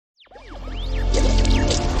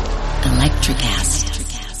Electrocast.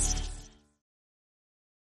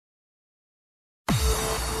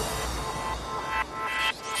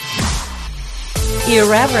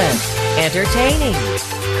 Irreverent, entertaining,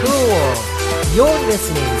 cool. You're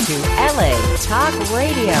listening to LA Talk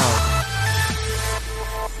Radio.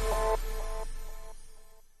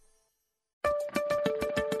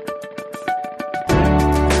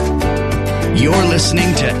 You're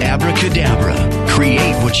listening to Abracadabra,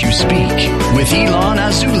 Create What You Speak, with iLan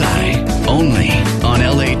Azoulai, only on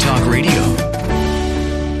LA Talk Radio.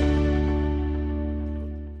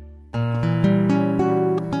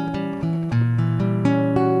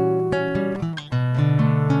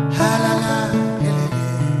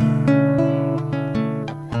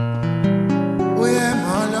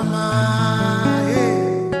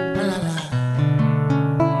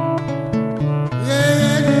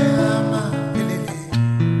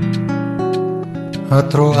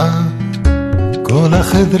 את רואה, כל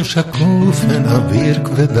החדר שקוף, אין אוויר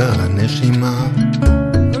כבדה נשימה.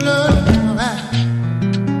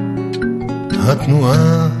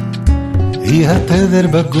 התנועה היא התדר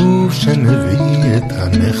בגוף שמביא את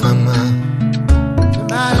הנחמה.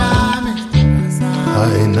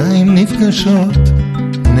 העיניים נפגשות,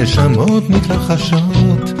 נשמות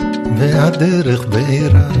מתרחשות, והדרך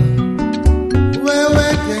בעירה.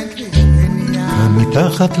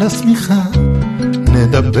 ומתחת לשמיכה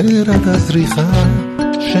נדבר עד הזריחה,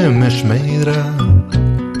 שמש מאירה.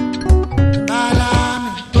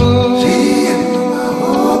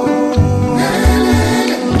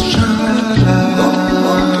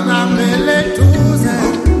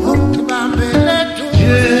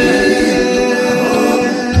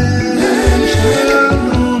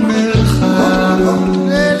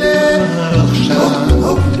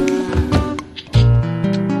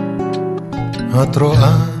 את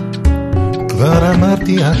רואה, כבר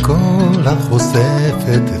אמרתי הכל, את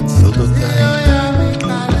חושפת את סודותיי.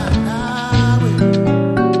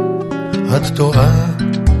 את טועה,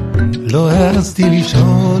 לא העזתי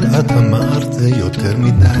לשאול, את אמרת זה יותר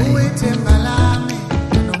מדי.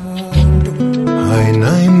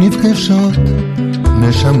 העיניים נפגשות,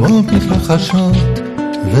 נשמות מתרחשות,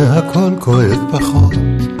 והכל כואב פחות.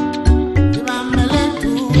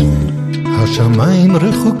 השמיים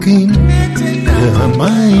רחוקים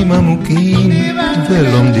והמים עמוקים,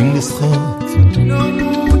 ולומדים לשחות.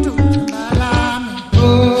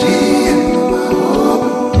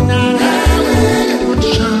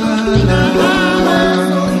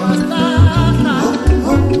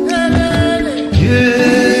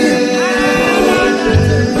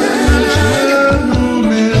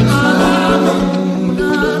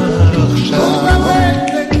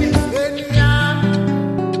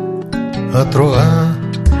 את רואה,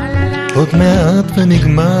 עוד מעט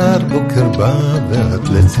ונגמר, בוקר בא ואת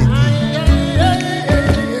לצידי.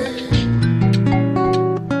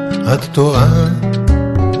 את טועה,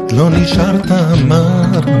 לא נשארת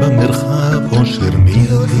אמר, במרחב אושר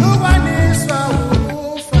מיידי.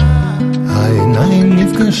 העיניים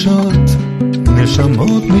נפגשות,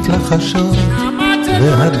 נשמות מתרחשות,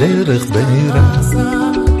 והדרך בהירה.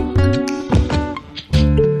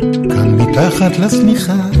 כאן מתחת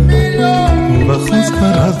לשמיכה, ובחוץ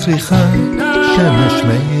כבר הזריחה, שמש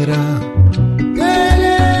מאירה.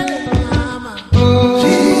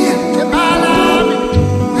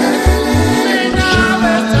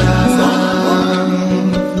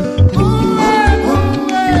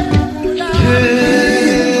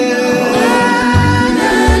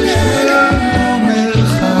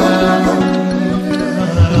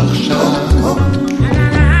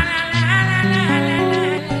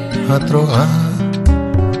 את רואה,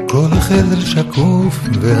 כל החדר שקוף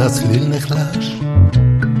והצליל נחלש,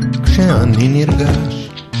 כשאני נרגש.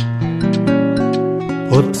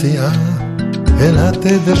 עוד פציעה אל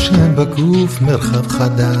התדר שבגוף, מרחב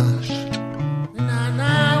חדש.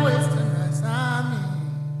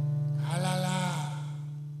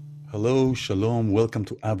 Hello, shalom, welcome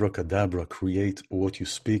to Abracadabra, Create What You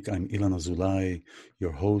Speak. I'm iLan Azoulai,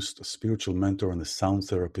 your host, a spiritual mentor and a sound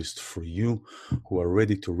therapist for you who are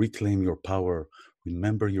ready to reclaim your power,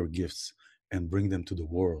 remember your gifts, and bring them to the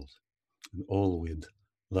world, and all with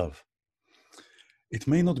love. It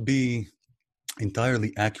may not be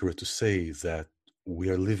entirely accurate to say that we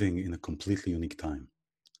are living in a completely unique time.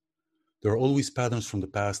 There are always patterns from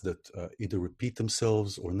the past that either repeat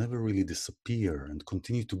themselves or never really disappear and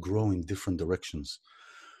continue to grow in different directions.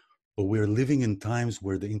 But we are living in times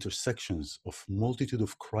where the intersections of multitude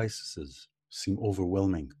of crises seem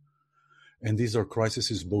overwhelming. And these are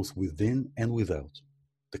crises both within and without.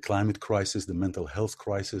 The climate crisis, the mental health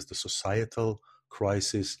crisis, the societal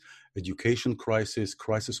crisis, education crisis,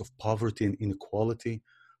 crisis of poverty and inequality,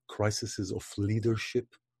 crises of leadership,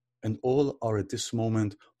 and all are at this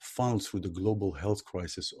moment funneled through the global health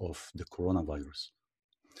crisis of the coronavirus.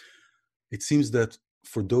 It seems that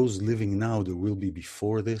for those living now, there will be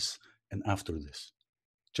before this and after this,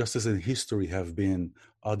 just as in history have been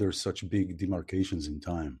other such big demarcations in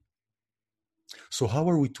time. So how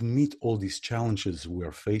are we to meet all these challenges we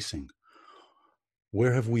are facing?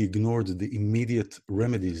 Where have we ignored the immediate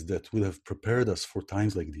remedies that would have prepared us for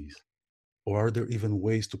times like these? Or are there even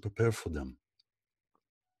ways to prepare for them?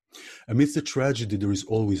 Amidst the tragedy, there is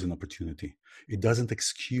always an opportunity. It doesn't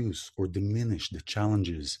excuse or diminish the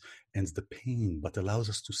challenges and the pain, but allows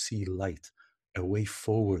us to see light, a way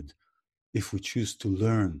forward, if we choose to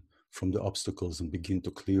learn from the obstacles and begin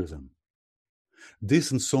to clear them.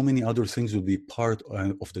 This and so many other things will be part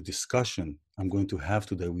of the discussion I'm going to have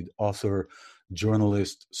today with author,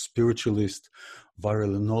 journalist, spiritualist,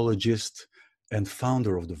 viralinologist, and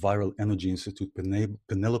founder of the Viral Energy Institute,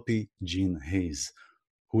 Penelope Jean Hayes,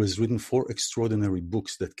 who has written 4 extraordinary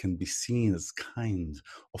books that can be seen as kind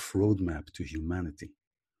of roadmap to humanity.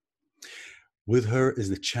 With her is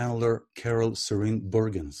the channeler Carole Serene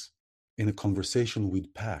Borgens in a conversation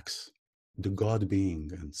with PAX, the God being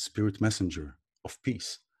and spirit messenger of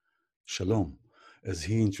peace, Shalom, as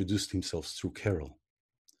he introduced himself through Carole.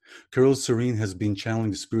 Carole Serene has been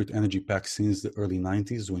channeling the spirit energy PAX since the early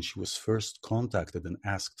 90s when she was first contacted and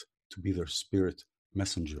asked to be their spirit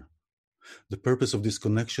messenger. The purpose of this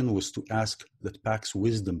connection was to ask that PAX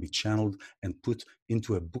wisdom be channeled and put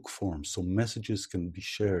into a book form so messages can be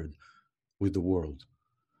shared with the world.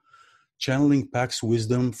 Channeling PAX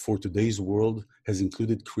wisdom for today's world has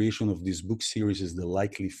included creation of this book series as The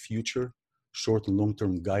Likely Future, short and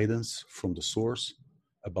long-term guidance from the source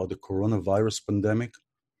about the coronavirus pandemic,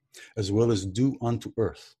 as well as Do Unto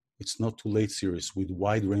Earth, It's Not Too Late series with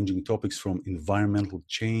wide-ranging topics from environmental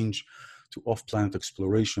change to off-planet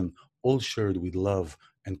exploration, all shared with love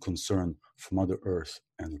and concern for Mother Earth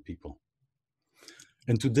and her people.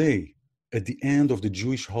 And today, at the end of the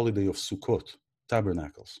Jewish holiday of Sukkot,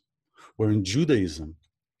 Tabernacles, where in Judaism,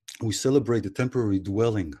 we celebrate the temporary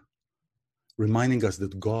dwelling, reminding us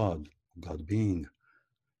that God being,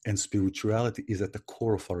 and spirituality is at the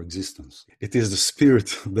core of our existence. It is the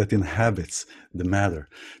spirit that inhabits the matter,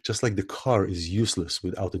 just like the car is useless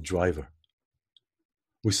without a driver.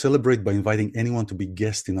 We celebrate by inviting anyone to be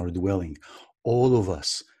guest in our dwelling, all of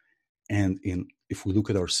us, and if we look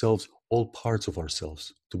at ourselves, all parts of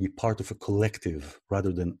ourselves, to be part of a collective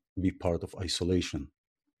rather than be part of isolation.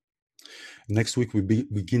 Next week, we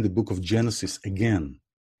begin the book of Genesis again,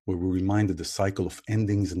 where we're reminded the cycle of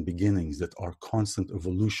endings and beginnings that are constant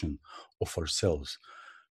evolution of ourselves,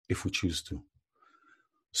 if we choose to.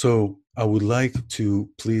 So I would like to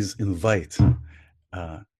please invite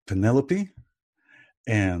Penelope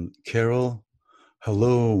and Carole.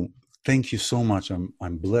 Hello, thank you so much.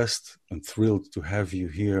 I'm blessed and thrilled to have you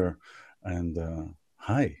here. And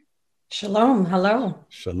hi. Shalom, hello.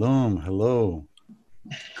 Shalom, hello.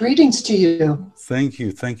 Greetings to you. Thank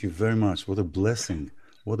you very much. What a blessing.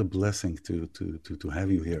 What a blessing to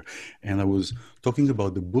have you here. And I was talking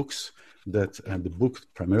about the books that, and the book,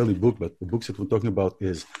 primarily book, but the books that we're talking about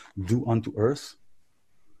is Do Unto Earth,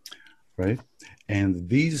 right? And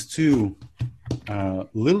these two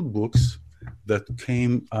little books that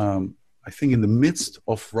came, I think, in the midst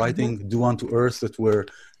of writing Do Unto Earth,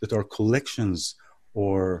 that are collections,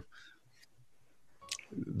 or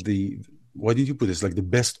why did you put this, like the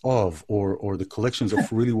best of, or the collections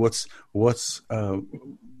of really what's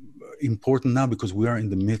important now, because we are in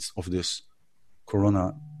the midst of this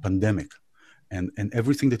corona pandemic, and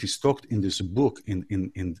everything that is talked in this book,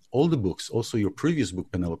 in all the books, also your previous book,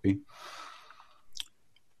 Penelope,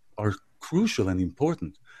 are crucial and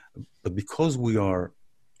important. But because we are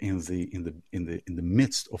in the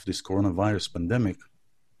midst of this coronavirus pandemic,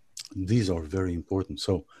 these are very important.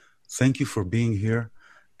 So thank you for being here.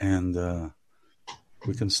 And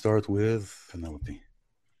we can start with Penelope.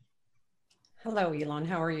 Hello, iLan.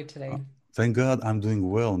 How are you today? Thank God I'm doing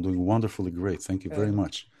well. I'm doing wonderfully great. Thank you very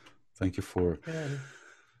much. Thank you for... Good.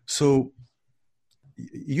 So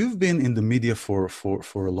you've been in the media for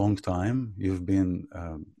a long time. You've been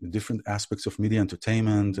in different aspects of media,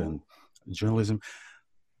 entertainment and journalism.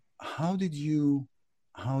 How did you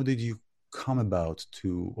come about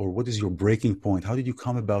to, or what is your breaking point? How did you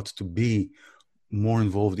come about to be more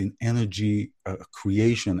involved in energy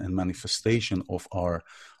creation and manifestation of our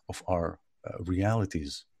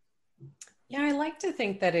realities? Yeah, I like to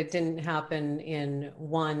think that it didn't happen in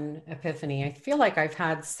one epiphany. I feel like I've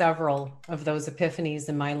had several of those epiphanies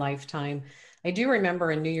in my lifetime. I do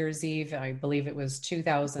remember on New Year's Eve, I believe it was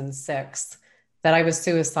 2006, that I was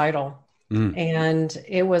suicidal. And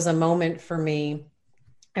it was a moment for me.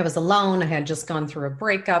 I was alone. I had just gone through a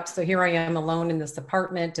breakup. So here I am alone in this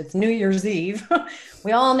apartment. It's New Year's Eve.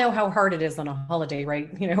 We all know how hard it is on a holiday, right?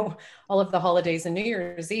 All of the holidays and New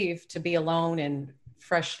Year's Eve, to be alone and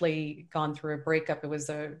freshly gone through a breakup. It was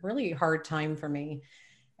a really hard time for me.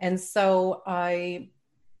 And so I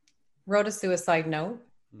wrote a suicide note,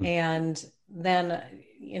 and then,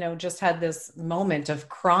 just had this moment of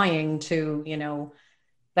crying to,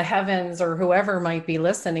 the heavens or whoever might be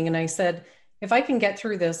listening. And I said, if I can get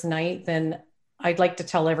through this night, then I'd like to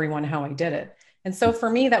tell everyone how I did it. And so for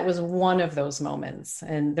me, that was one of those moments.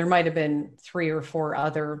 And there might have been 3 or 4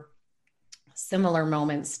 other similar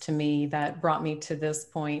moments to me that brought me to this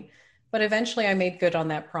point. But eventually I made good on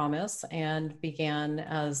that promise and began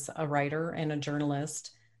as a writer and a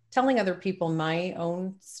journalist, telling other people my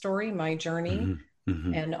own story, my journey.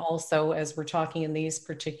 And also, as we're talking in these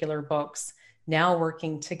particular books, now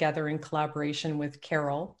working together in collaboration with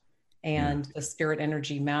Carole and the Spirit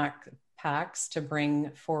Energy PAX to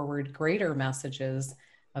bring forward greater messages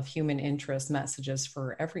of human interest, messages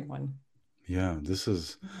for everyone. Yeah, this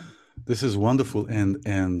is wonderful. And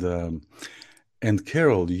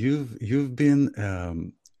Carole, you've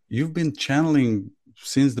been channeling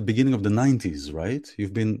since the beginning of the 90s, right?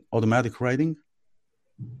 You've been automatic writing?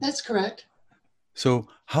 That's correct. So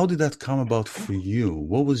how did that come about for you?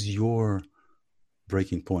 What was your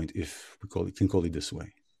breaking point, if we can call it this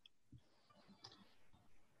way?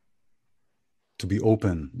 To be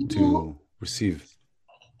open to receive.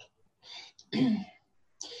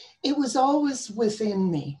 It was always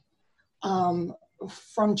within me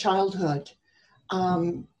from childhood.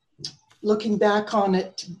 Looking back on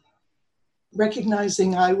it,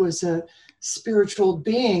 recognizing I was a spiritual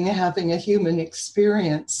being having a human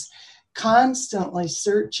experience, constantly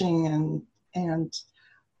searching and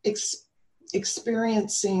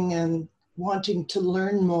experiencing and wanting to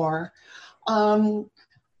learn more.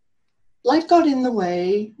 Life got in the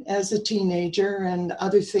way as a teenager, and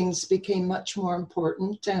other things became much more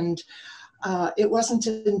important. And it wasn't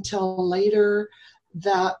until later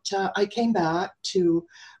that I came back to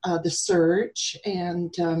the search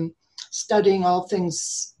and studying all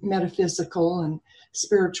things metaphysical and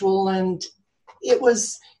spiritual. And it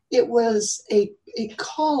was a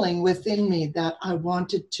calling within me that I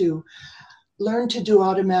wanted to learn to do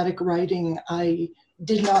automatic writing. I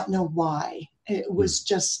did not know why. It was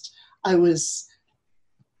just, I was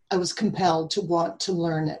compelled to want to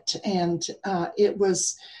learn it. And it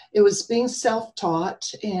was being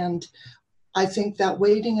self-taught. And I think that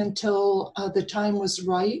waiting until the time was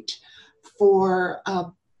right for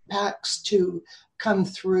PAX to come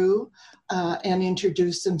through and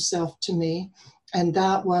introduce himself to me. And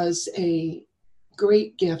that was a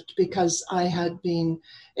great gift, because I had been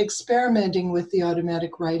experimenting with the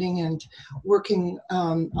automatic writing and working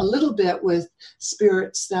a little bit with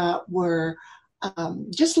spirits that were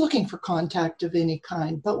just looking for contact of any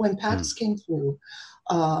kind. But when PAX came through,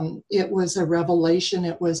 it was a revelation.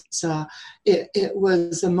 It was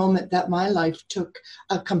a moment that my life took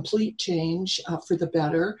a complete change for the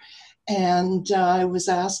better. And I was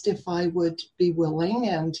asked if I would be willing,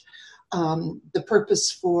 and the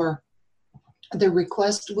purpose for the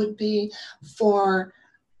request would be for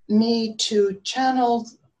me to channel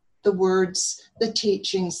the words, the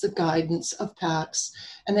teachings, the guidance of PAX,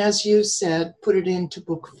 and as you said, put it into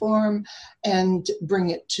book form and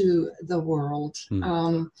bring it to the world.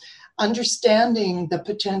 Understanding the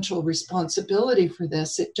potential responsibility for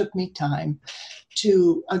this, it took me time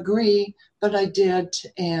to agree, but I did,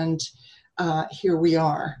 and here we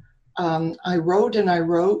are. I wrote,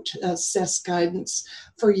 Seth's guidance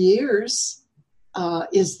for years,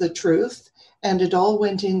 is the truth. And it all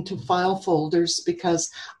went into file folders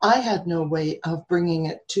because I had no way of bringing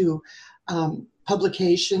it to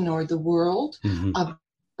publication or the world.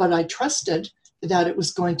 But I trusted that it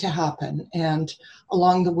was going to happen. And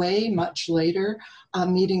along the way, much later,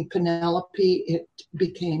 meeting Penelope, it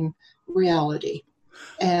became reality.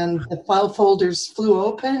 And the file folders flew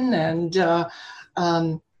open, and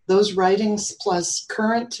those writings plus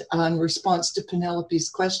current in response to Penelope's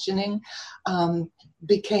questioning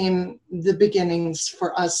became the beginnings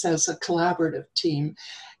for us as a collaborative team.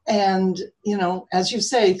 And, as you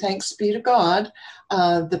say, thanks be to God,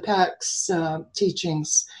 the PAX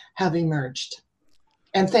teachings have emerged.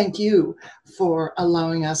 And thank you for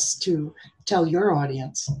allowing us to tell your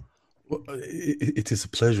audience. Well, it is a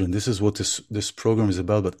pleasure, and this is what this program is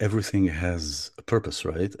about. But everything has a purpose,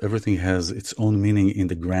 right? Everything has its own meaning in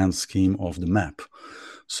the grand scheme of the map.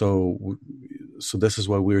 So this is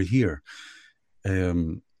why we're here.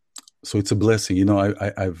 So it's a blessing.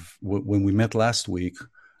 I've when we met last week,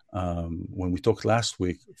 when we talked last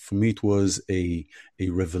week, for me it was a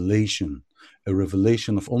revelation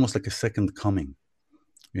of almost like a second coming.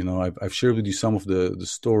 You know, I've shared with you some of the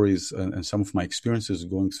stories and some of my experiences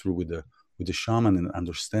going through with the shaman and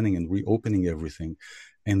understanding and reopening everything.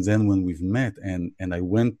 And then when we've met and I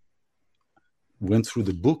went through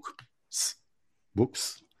the books,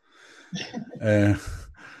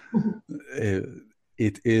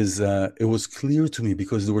 it was clear to me,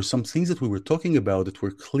 because there were some things that we were talking about that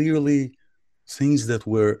were clearly things that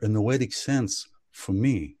were a noetic sense for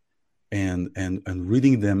me. And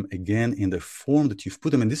reading them again in the form that you've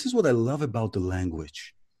put them. And this is what I love about the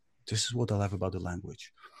language.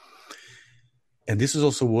 And this is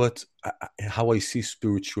also how I see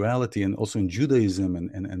spirituality, and also in Judaism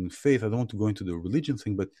and faith. I don't want to go into the religion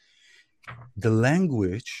thing, but the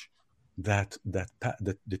language that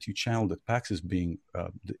you channel, that PAX is being,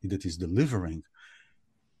 that is delivering,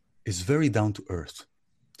 is very down to earth,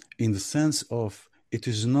 in the sense of it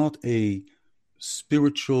is not a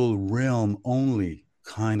spiritual realm only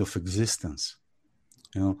kind of existence.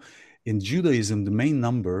 You know, in Judaism, the main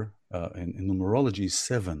number in numerology is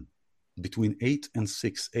 7, between 8 and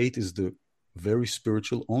 6. 8 is the very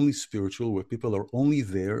spiritual, only spiritual, where people are only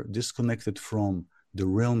there, disconnected from the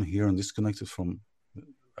realm here and disconnected from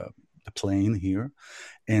the plane here,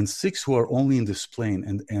 and 6 who are only in this plane.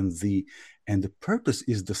 And the purpose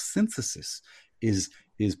is the synthesis, is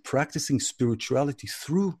practicing spirituality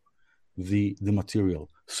through the material,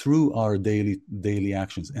 through our daily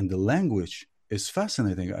actions. And the language is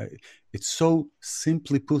fascinating. It's so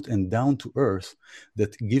simply put and down to earth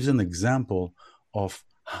that gives an example of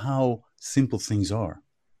how simple things are,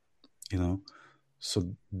 you know.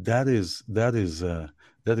 So that is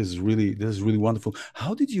really wonderful.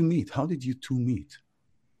 How did you meet? How did you two meet?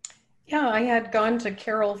 Yeah, I had gone to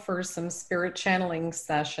Carole for some spirit channeling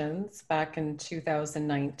sessions back in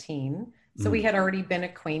 2019. So we had already been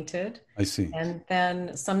acquainted. I see. And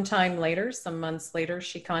then some months later,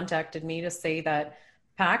 she contacted me to say that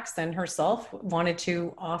PAX and herself wanted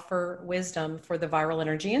to offer wisdom for the Viral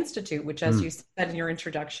Energy Institute, which, as you said in your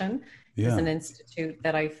introduction, is an institute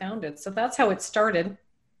that I founded. So that's how it started.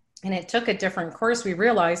 And it took a different course. We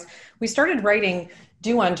realized we started writing,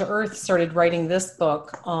 Dew Unto Earth started writing this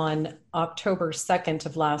book on October 2nd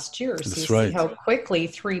of last year. So That's you right. see how quickly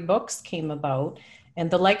 3 books came about. And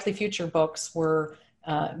the Likely Future books were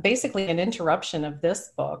basically an interruption of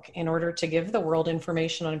this book in order to give the world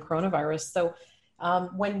information on coronavirus. So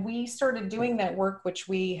when we started doing that work, which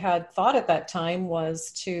we had thought at that time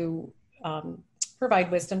was to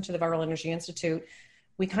provide wisdom to the Viral Energy Institute,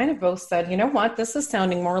 we kind of both said, you know what, this is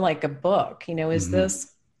sounding more like a book. You know, is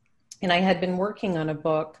this, and I had been working on a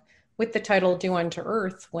book with the title Dew Unto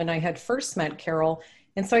Earth when I had first met Carole.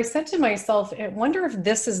 And so I said to myself, I wonder if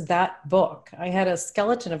this is that book. I had a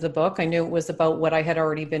skeleton of the book. I knew it was about what I had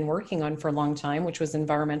already been working on for a long time, which was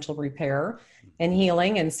environmental repair and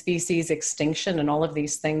healing and species extinction and all of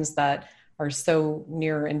these things that are so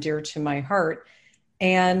near and dear to my heart.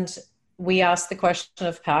 And we asked the question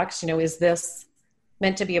of PAX, you know, is this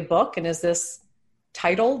meant to be a book? And is this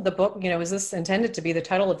title the book? You know, is this intended to be the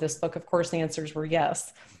title of this book? Of course, the answers were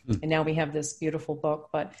yes. And now we have this beautiful book,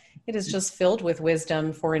 but it is just filled with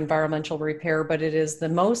wisdom for environmental repair. But it is the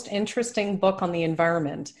most interesting book on the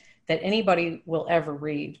environment that anybody will ever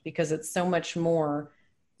read, because it's so much more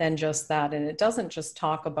than just that. And it doesn't just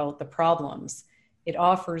talk about the problems. It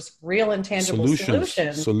offers real and tangible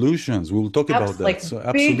solutions. We'll talk about that. Like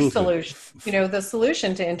so, big solutions. You know, the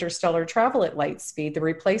solution to interstellar travel at light speed, the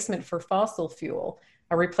replacement for fossil fuel,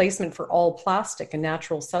 a replacement for all plastic and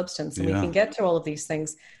natural substance. And we can get to all of these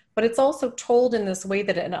things. But it's also told in this way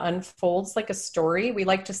that it unfolds like a story. We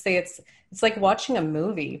like to say it's like watching a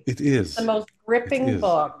movie. It is. It's the most gripping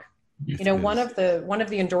book. You know, one of the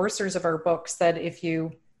endorsers of our book said, if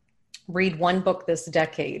you read one book this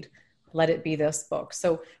decade, let it be this book.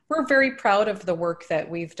 So we're very proud of the work that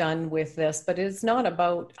we've done with this, but it's not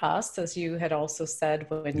about us, as you had also said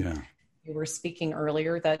when you were speaking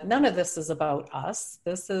earlier, that none of this is about us.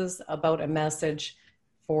 This is about a message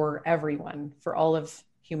for everyone, for all of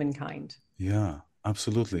humankind. Yeah,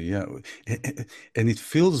 absolutely. Yeah. And it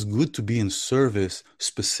feels good to be in service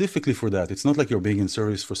specifically for that. It's not like you're being in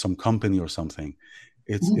service for some company or something.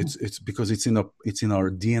 It's because it's in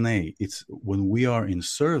our DNA. It's when we are in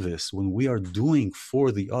service, when we are doing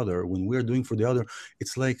for the other,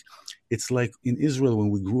 it's like in Israel, when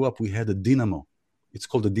we grew up, we had a dynamo. It's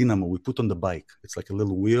called a dynamo. We put on the bike. It's like a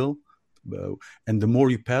little wheel. And the more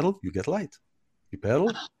you pedal, you get light. You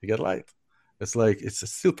pedal, you get light. It's like, it's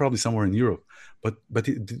still probably somewhere in Europe, but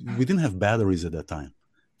we didn't have batteries at that time.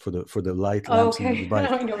 for the light lamps in the Okay,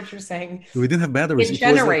 bike. I know what you're saying. We didn't have batteries. It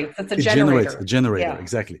generates. It's a generator. A generator, Yeah.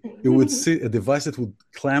 exactly. It would sit a device that would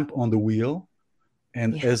clamp on the wheel,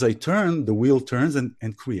 and as I turn, the wheel turns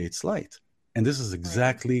and creates light. And this is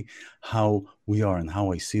exactly how we are and how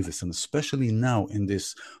I see this. And especially now in this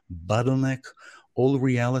bottleneck, all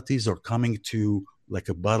realities are coming to like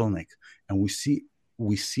a bottleneck. And we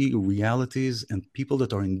see realities and people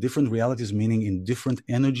that are in different realities, meaning in different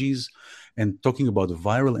energies. And talking about the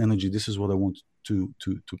viral energy, this is what I want to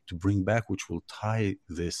bring back, which will tie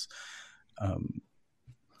this.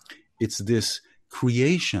 It's this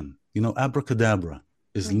creation, abracadabra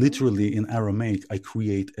is literally in Aramaic, I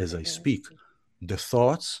create as I speak. The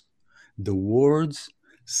thoughts, the words,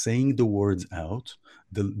 saying the words out,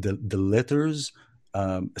 the letters,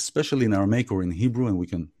 especially in Aramaic or in Hebrew, and we'll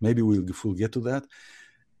get to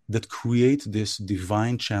that create this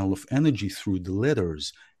divine channel of energy through the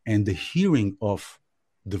letters, and the hearing of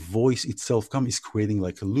the voice itself is creating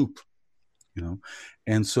like a loop,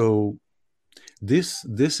 and so this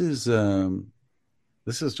is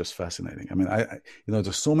just fascinating. I mean, I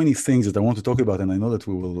there's so many things that I want to talk about, and I know that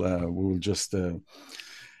we will just. I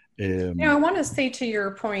want to say to your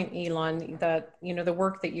point, iLan, that the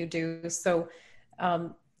work that you do. So,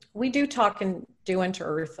 we do talk and do Into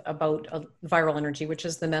Earth about viral energy, which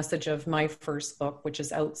is the message of my first book, which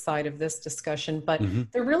is outside of this discussion. But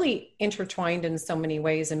they're really intertwined in so many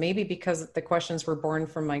ways, and maybe because the questions were born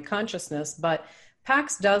from my consciousness. But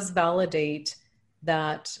PAX does validate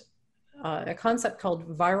that. A concept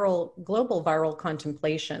called global viral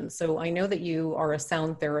contemplation. So I know that you are a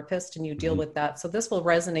sound therapist and you deal with that. So this will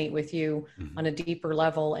resonate with you on a deeper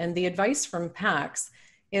level. And the advice from PAX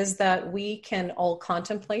is that we can all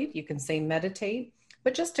contemplate, you can say meditate,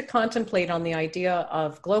 but just to contemplate on the idea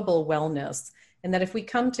of global wellness. And that if we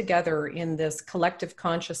come together in this collective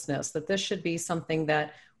consciousness, that this should be something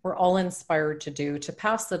that we're all inspired to do, to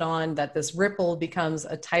pass it on, that this ripple becomes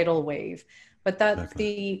a tidal wave, but that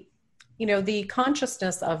the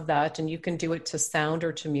consciousness of that, and you can do it to sound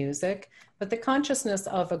or to music, but the consciousness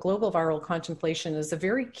of a global viral contemplation is a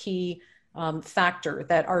very key factor,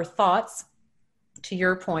 that our thoughts, to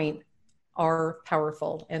your point, are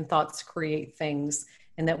powerful, and thoughts create things,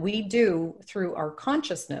 and that we do through our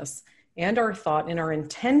consciousness and our thought and our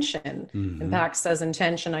intention. And PAX says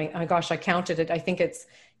intention, I counted it. I think it's,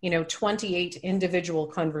 28 individual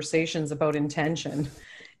conversations about intention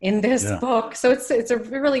in this book. So it's a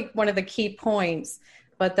really one of the key points,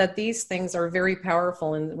 but that these things are very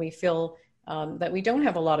powerful, and we feel that we don't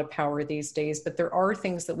have a lot of power these days, but there are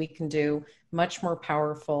things that we can do much more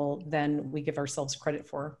powerful than we give ourselves credit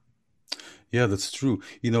for. Yeah, that's true.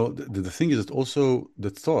 The thing is that also the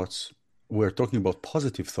thoughts, we're talking about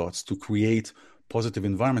positive thoughts to create positive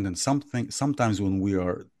environment. And sometimes when we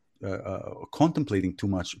are contemplating too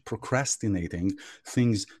much, procrastinating,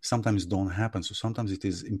 things sometimes don't happen. So sometimes it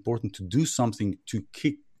is important to do something to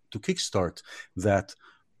kickstart that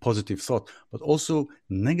positive thought. But also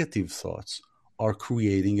negative thoughts are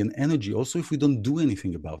creating an energy. Also, if we don't do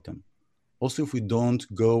anything about them. Also, if we don't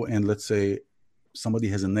go and, let's say, somebody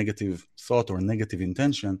has a negative thought or a negative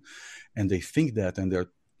intention, and they think that, and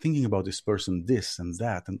they're thinking about this person, this and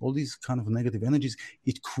that, and all these kind of negative energies,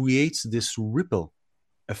 it creates this ripple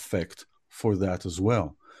effect for that as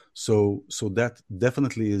well. So that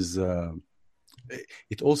definitely is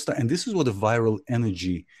it all and this is what the viral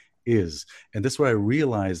energy is. And that's why I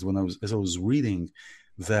realized as I was reading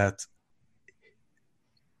that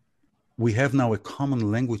we have now a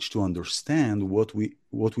common language to understand what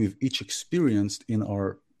we've each experienced in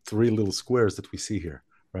our three little squares that we see here,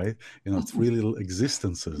 right? Three little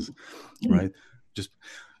existences, right? Just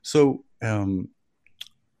so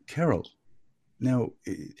Carole, now,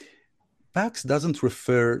 PAX doesn't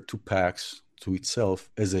refer to PAX, to itself,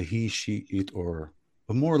 as a he, she, it, or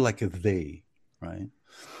more like a they, right?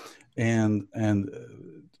 And I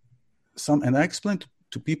explained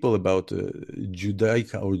to people about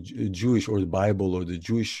Judaica or Jewish or the Bible or the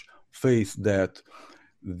Jewish faith that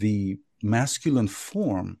the masculine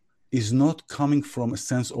form is not coming from a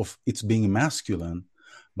sense of it's being masculine,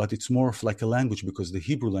 but it's more of like a language, because the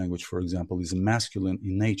Hebrew language, for example, is masculine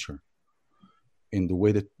in nature, in the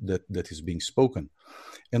way that is being spoken.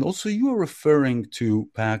 And also you are referring to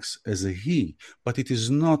PAX as a he, but it is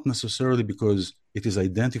not necessarily because it is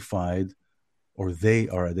identified, or they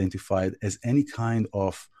are identified as any kind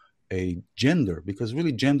of a gender, because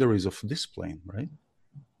really gender is of this plane, right?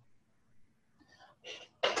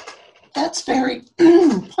 That's very,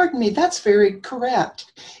 pardon me, that's very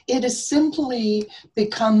correct. It has simply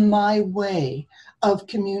become my way of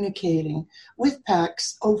communicating with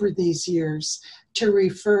PAX over these years, to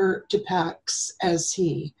refer to PAX as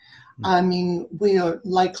he. I mean, we are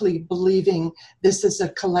likely believing this is a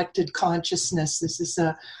collected consciousness. This is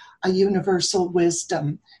a universal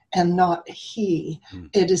wisdom and not he.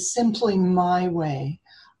 It is simply my way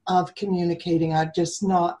of communicating. I've just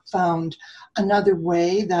not found another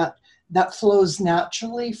way that flows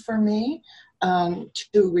naturally for me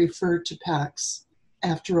to refer to PAX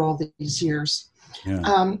after all these years.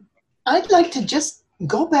 Yeah. I'd like to just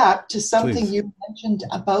go back to something Please. you mentioned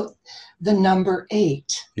about the number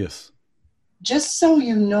 8. Yes. Just so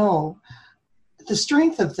you know, the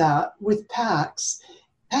strength of that with PAX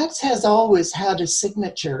has always had a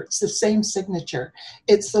signature. It's the same signature.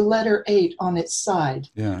 It's the letter 8 on its side.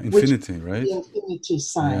 Yeah, infinity, right? The infinity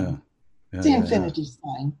sign. Yeah. The infinity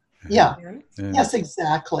sign. Yeah. Yes,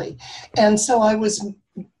 exactly. And so I was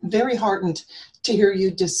very heartened to hear you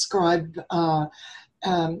describe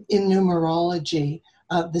in numerology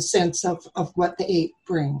the sense of what the 8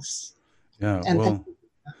 brings. Yeah, And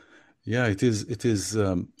yeah, it is.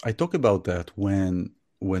 I talk about that when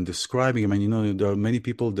describing. I mean, there are many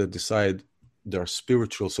people that decide they're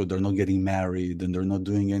spiritual, so they're not getting married and they're not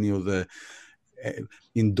doing any of the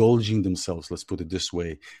indulging themselves. Let's put it this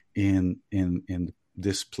way: in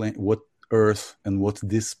this plane, what Earth and what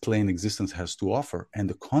this plane existence has to offer, and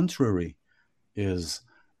the contrary is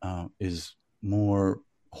more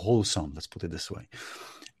wholesome. Let's put it this way: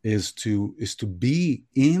 is to be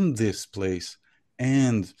in this place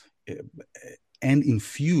and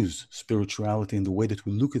infuse spirituality in the way that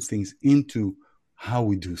we look at things into how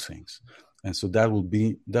we do things. And so that'll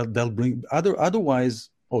bring otherwise,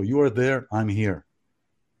 oh, you are there, I'm here,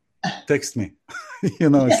 text me.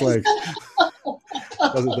 It's like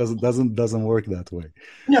doesn't work that way.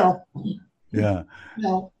 No. Yeah.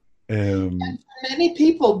 No. Many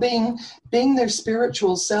people being their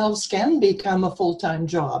spiritual selves can become a full-time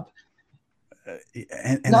job.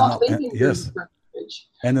 Yes.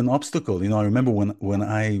 And an obstacle. I remember when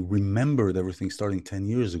I remembered everything starting 10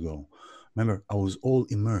 years ago. Remember, I was all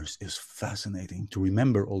immersed. It's fascinating to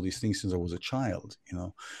remember all these things since I was a child,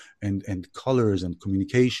 and colors and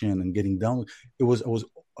communication and getting down.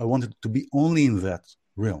 I wanted to be only in that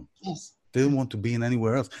realm. Yes. Didn't want to be in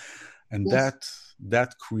anywhere else. And yes.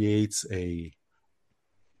 that creates a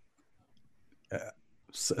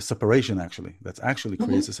separation, actually. That actually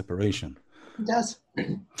creates a separation. It does.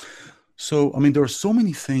 So, I mean, there are so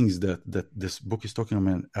many things that this book is talking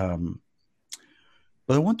about.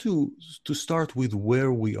 But I want to start with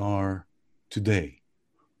where we are today.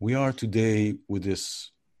 We are today with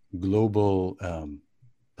this global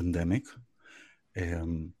pandemic.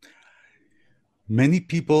 Many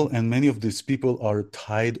people, and many of these people are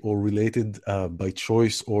tied or related by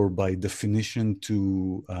choice or by definition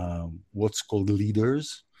to what's called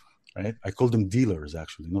leaders, right? I call them dealers,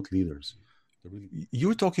 actually, not leaders. You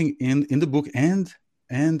were talking in the book, and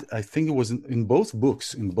I think it was in both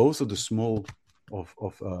books, in both of the small of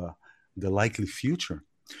the likely future.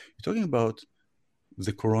 You're talking about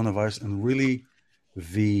the coronavirus and really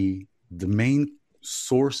the main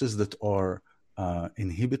sources that are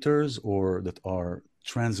inhibitors or that are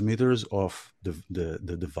transmitters of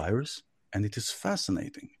the virus, and it is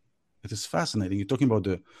fascinating. It is fascinating. You're talking about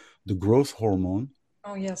the growth hormone.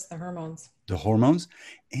 Oh yes, the hormones. The hormones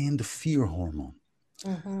and the fear hormone.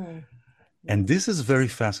 Mm-hmm. And this is very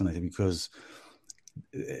fascinating because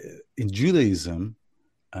in Judaism,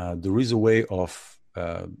 there is a way of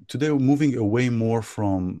today we're moving away more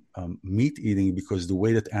from meat eating because the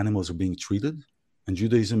way that animals are being treated. And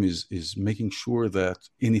Judaism is making sure that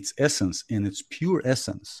in its essence, in its pure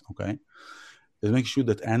essence, okay, is making sure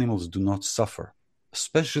that animals do not suffer,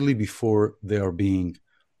 especially before they are being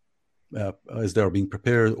as they are being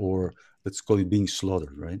prepared, or let's call it being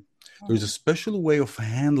slaughtered, right? Mm-hmm. There is a special way of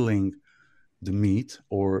handling the meat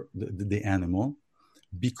or the animal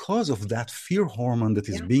because of that fear hormone that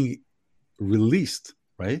is being released,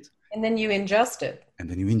 right? And then you ingest it. And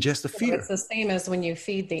then you ingest the fear. It's the same as when you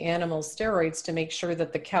feed the animal steroids to make sure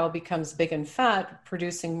that the cow becomes big and fat,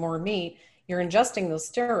 producing more meat. You're ingesting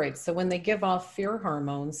those steroids. So when they give off fear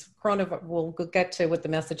hormones, we'll get to what the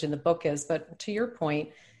message in the book is, but to your point,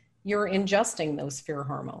 you're ingesting those fear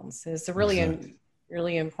hormones. It's a really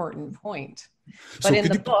important point. But so in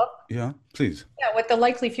the book, yeah, please. Yeah, what the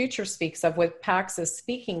likely future speaks of, what PAX is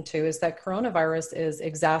speaking to, is that coronavirus is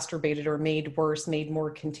exacerbated or made worse, made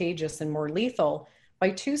more contagious and more lethal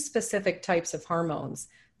by two specific types of hormones.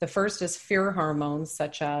 The first is fear hormones,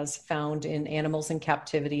 such as found in animals in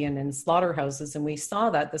captivity and in slaughterhouses. And we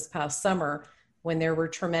saw that this past summer when there were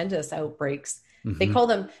tremendous outbreaks. Mm-hmm. They call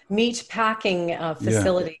them meat packing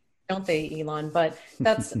facilities. Don't they, iLan? But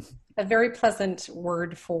that's a very pleasant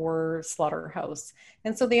word for slaughterhouse.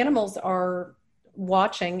 And so the animals are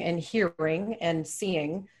watching and hearing and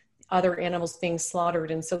seeing other animals being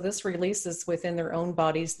slaughtered. And so this releases within their own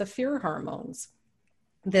bodies the fear hormones.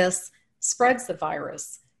 This spreads the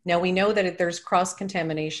virus. Now we know that there's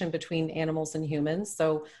cross-contamination between animals and humans.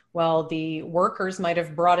 So while the workers might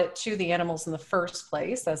have brought it to the animals in the first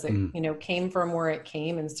place, as it came from where it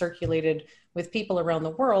came and circulated with people around the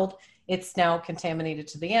world, it's now contaminated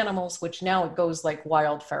to the animals, which now it goes like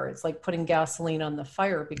wildfire. It's like putting gasoline on the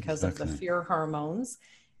fire because of the fear hormones.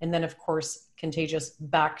 And then, of course, contagious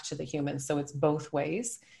back to the humans. So it's both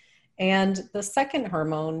ways. And the second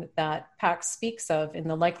hormone that PAX speaks of in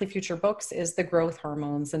the Likely Future books is the growth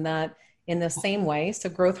hormones. And that in the same way, so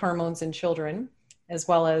growth hormones in children, as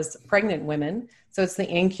well as pregnant women. So it's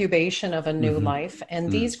the incubation of a new life.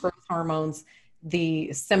 And these growth hormones,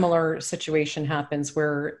 the similar situation happens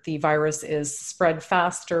where the virus is spread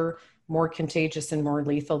faster, more contagious, and more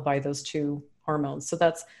lethal by those two hormones. So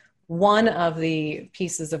that's one of the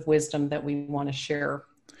pieces of wisdom that we want to share.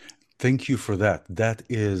 Thank you for that. That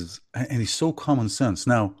is, and it's so common sense.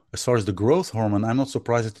 Now, as far as the growth hormone, I'm not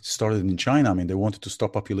surprised that it started in China. I mean, they wanted to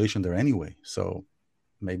stop population there anyway. So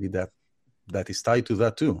maybe that is tied to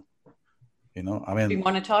that too. You know, I mean. Do you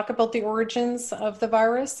want to talk about the origins of the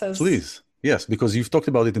virus? Please. Yes, because you've talked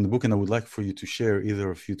about it in the book and I would like for you to share, either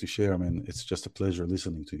of you to share. I mean, it's just a pleasure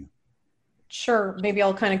listening to you. Sure. Maybe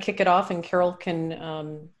I'll kind of kick it off and Carole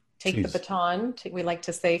can take the baton. We like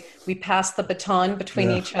to say we pass the baton between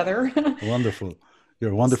each other. Wonderful.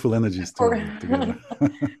 Your wonderful energies together.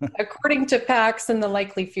 According to PAX and the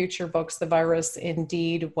Likely Future books, the virus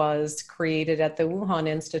indeed was created at the Wuhan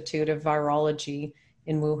Institute of Virology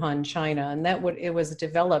in Wuhan, China. And it was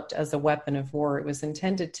developed as a weapon of war. It was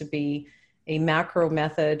intended to be a macro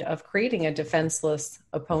method of creating a defenseless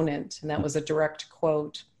opponent. And that was a direct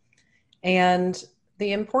quote. And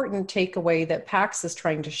the important takeaway that PAX is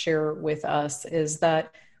trying to share with us is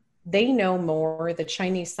that they know more, the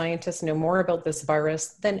Chinese scientists know more about this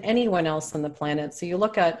virus than anyone else on the planet. So you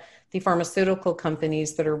look at the pharmaceutical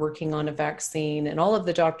companies that are working on a vaccine and all of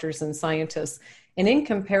the doctors and scientists, and in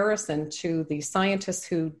comparison to the scientists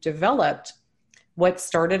who developed what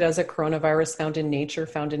started as a coronavirus found in nature,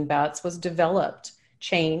 found in bats, was developed,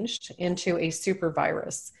 changed into a super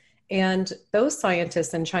virus. And those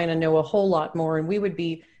scientists in China know a whole lot more, and we would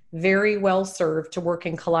be very well served to work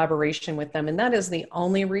in collaboration with them. And that is the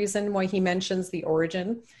only reason why he mentions the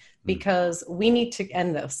origin, because we need to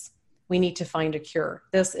end this. We need to find a cure.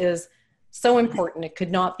 This is so important. It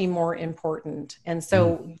could not be more important. And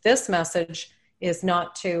so this message is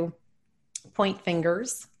not to point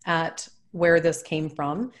fingers at where this came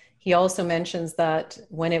from. He also mentions that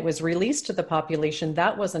when it was released to the population,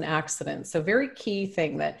 that was an accident. So very key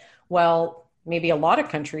thing that, while maybe a lot of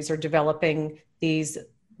countries are developing these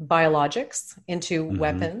biologics into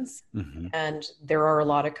weapons, and there are a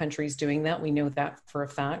lot of countries doing that, we know that for a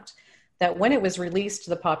fact, that when it was released to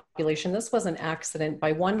the population, this was an accident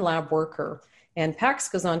by one lab worker. And PAX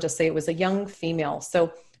goes on to say it was a young female.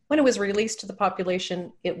 So when it was released to the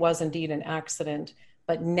population, it was indeed an accident.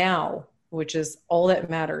 But now, which is all that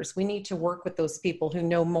matters, we need to work with those people who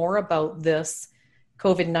know more about this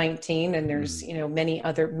COVID-19, and there's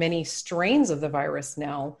many strains of the virus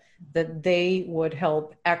now, that they would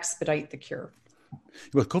help expedite the cure.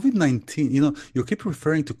 But COVID-19, you keep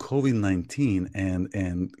referring to COVID-19,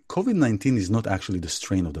 and COVID-19 is not actually the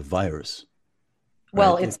strain of the virus.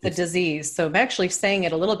 Well, right? It's the disease. So I'm actually saying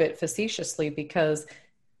it a little bit facetiously because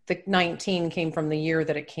the 19 came from the year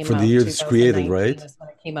that it came out. From the year it's created, right? That's when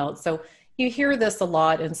it came out. So you hear this a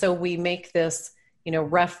lot, and so we make this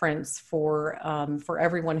reference for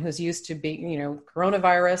everyone who's used to be,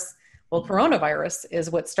 coronavirus. Well, coronavirus is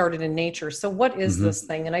what started in nature. So what is this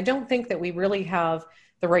thing? And I don't think that we really have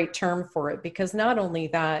the right term for it, because not only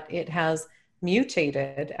that, it has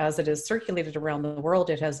mutated as it is circulated around the world.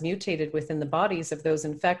 It has mutated within the bodies of those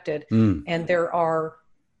infected. And there are,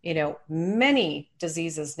 many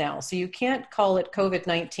diseases now. So you can't call it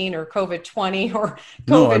COVID-19 or COVID-20 or COVID.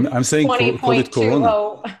 No, I'm saying COVID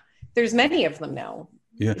corona. There's many of them now.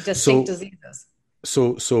 Yeah. Distinct diseases.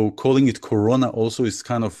 So calling it corona also is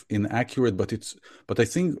kind of inaccurate, but I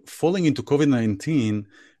think falling into COVID-19,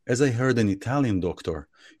 as I heard an Italian doctor,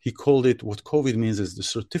 he called it, what COVID means is the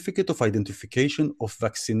certificate of identification of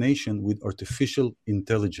vaccination with artificial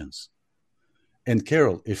intelligence. And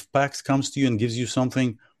Carole, if PAX comes to you and gives you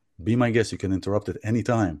something, be my guest, you can interrupt at any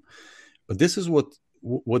time. But this is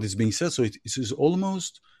what is being said. So it is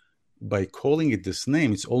almost, by calling it this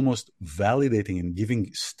name, it's almost validating and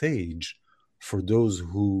giving stage for those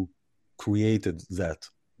who created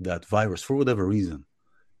that virus for whatever reason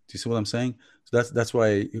you see what I'm saying? So that's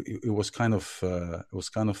why it was kind of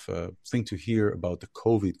a thing to hear about the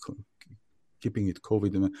COVID, keeping it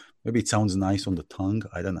COVID. Maybe it sounds nice on the tongue.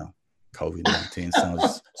 I don't know. COVID-19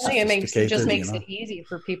 sounds sophisticated. It just makes it easy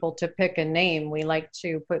for people to pick a name. We like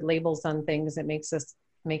to put labels on things. It makes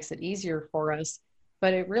it easier for us.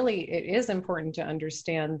 But it is important to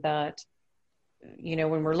understand that,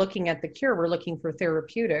 when we're looking at the cure, we're looking for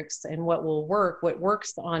therapeutics, and what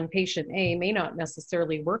works on patient A may not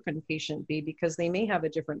necessarily work on patient B because they may have a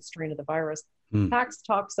different strain of the virus. PAX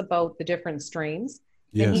talks about the different strains.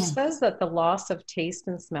 Yes. And he says that the loss of taste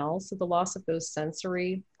and smell, so the loss of those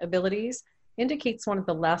sensory abilities, indicates one of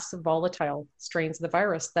the less volatile strains of the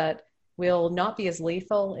virus that will not be as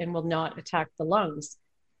lethal and will not attack the lungs.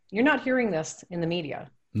 You're not hearing this in the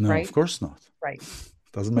media, no, right? Of course not. Right.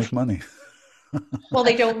 Doesn't make money. Well,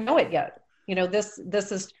 they don't know it yet.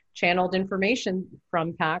 This is channeled information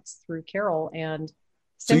from PAX through Carole, and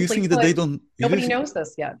so you think that they don't? Nobody knows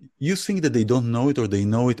this yet. You think that they don't know it, or they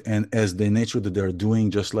know it, and as the nature that they're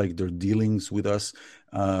doing, just like their dealings with us,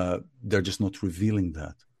 they're just not revealing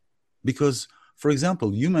that. Because, for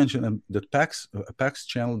example, you mentioned that PAX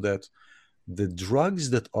channel that the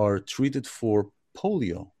drugs that are treated for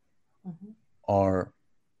polio are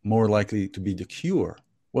more likely to be the cure.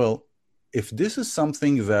 Well, if this is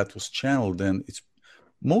something that was channeled, then it's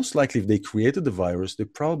most likely if they created the virus, they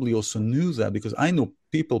probably also knew that, because I know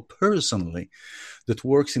people personally that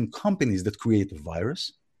works in companies that create the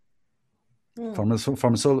virus,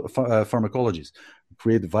 pharmacologists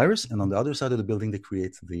create the virus, and on the other side of the building, they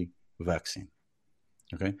create the vaccine.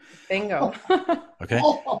 Okay. Bingo. Okay.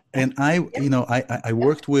 And I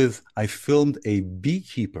filmed a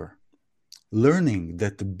beekeeper learning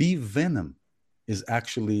that the bee venom is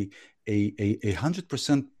actually a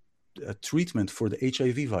 100% treatment for the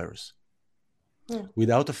HIV virus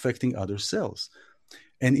without affecting other cells.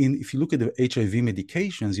 And if you look at the HIV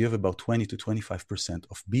medications, you have about 20 to 25%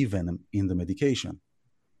 of bee venom in the medication.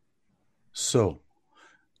 So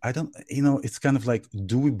I don't, it's kind of like,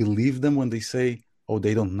 do we believe them when they say, oh,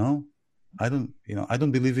 they don't know? I don't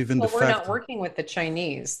believe even the fact. Well, we're not working with the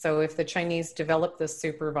Chinese. So if the Chinese develop this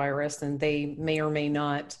super virus and they may or may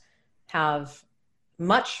not have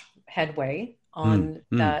much headway on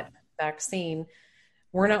that vaccine,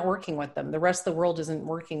 we're not working with them. The rest of the world isn't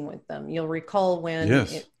working with them. You'll recall when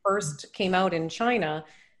it first came out in China,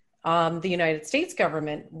 the United States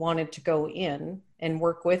government wanted to go in and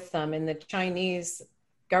work with them, and the Chinese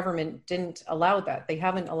government didn't allow that. They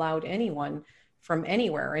haven't allowed anyone from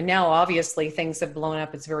anywhere. And now obviously things have blown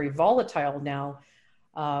up. It's very volatile now,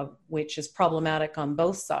 which is problematic on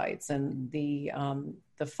both sides, and the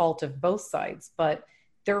fault of both sides. But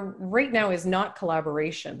there right now is not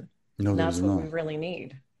collaboration. No, that's what we really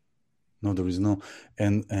need. No, there is no.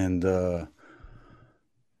 And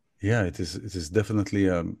it is definitely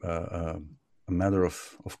a matter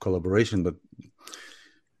of collaboration. But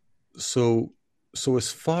so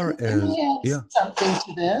as far as something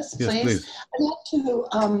to this, yes, please. I'd like to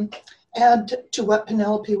add to what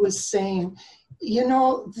Penelope was saying.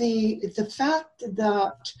 The fact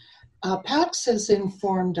that PAX has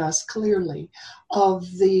informed us clearly of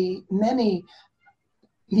the many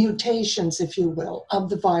mutations, if you will, of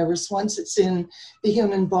the virus once it's in the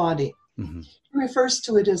human body. He refers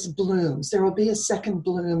to it as blooms. There will be a second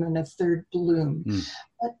bloom and a third bloom.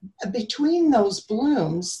 But between those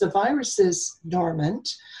blooms, the virus is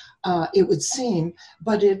dormant, it would seem,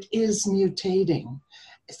 but it is mutating.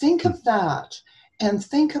 Think of that, and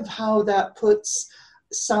think of how that puts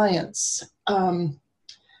science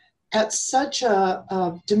at such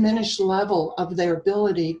a diminished level of their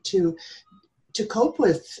ability to cope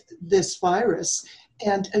with this virus.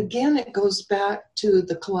 And again, it goes back to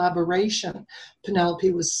the collaboration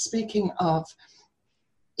Penelope was speaking of.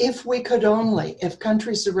 If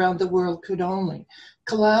countries around the world could only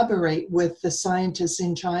collaborate with the scientists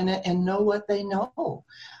in China and know what they know.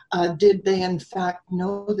 Did they in fact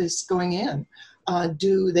know this going in?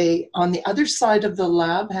 Do they, on the other side of the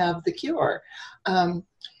lab, have the cure?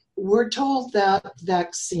 We're told that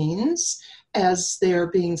vaccines, as they're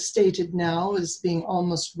being stated now as being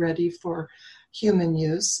almost ready for human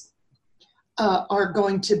use, are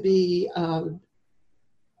going to be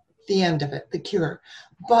the end of it, the cure.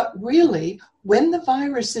 But really, when the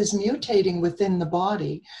virus is mutating within the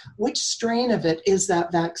body, which strain of it is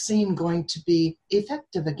that vaccine going to be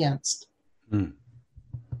effective against?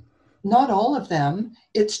 Not all of them.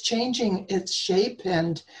 It's changing its shape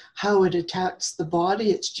and how it attacks the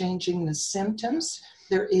body. It's changing the symptoms.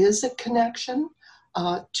 There is a connection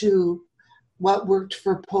to what worked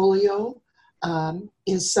for polio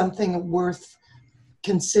is something worth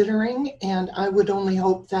considering, and I would only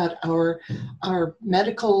hope that our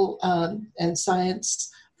medical and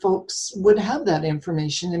science folks would have that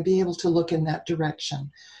information and be able to look in that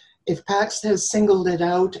direction. If PAX has singled it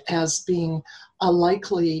out as being a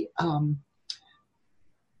likely, I'm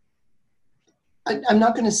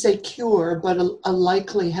not going to say cure, but a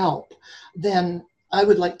likely help, then I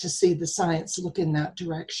would like to see the science look in that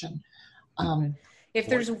direction. If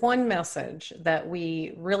there's one message that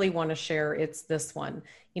we really want to share, it's this one.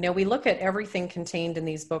 You know, we look at everything contained in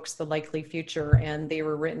these books, The Likely Future, and they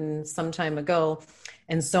were written some time ago.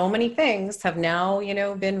 And so many things have now, you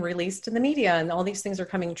know, been released in the media, and all these things are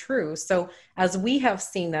coming true. So as we have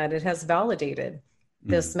seen that, it has validated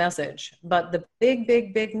this message. But the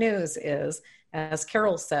big news is, as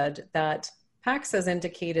Carole said, that PAX has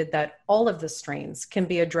indicated that all of the strains can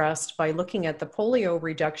be addressed by looking at the polio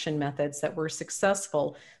reduction methods that were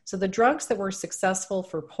successful. So the drugs that were successful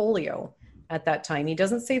for polio at that time, he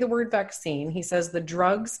doesn't say the word vaccine, he says the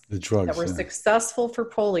drugs that were successful for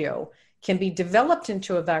polio can be developed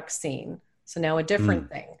into a vaccine. So now a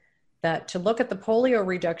different thing, that to look at the polio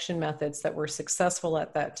reduction methods that were successful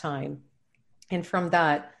at that time, and from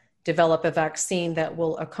that develop a vaccine that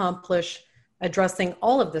will accomplish addressing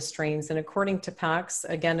all of the strains. And according to PAX,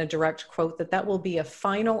 again, a direct quote, that will be a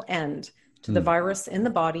final end to the virus in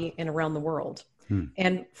the body and around the world.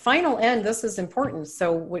 And final end, this is important.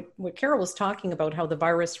 So what Carole was talking about, how the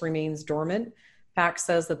virus remains dormant, PAX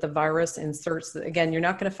says that the virus inserts, again, you're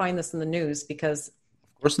not going to find this in the news because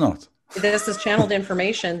of course not. This is channeled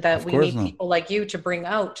information that we need people like you to bring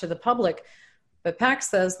out to the public. But PAX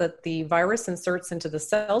says that the virus inserts into the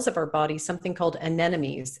cells of our body something called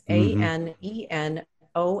anemones, anemomies.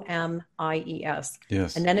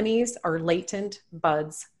 Yes. Anemones are latent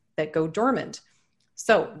buds that go dormant.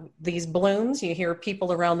 So these blooms, you hear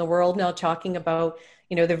people around the world now talking about,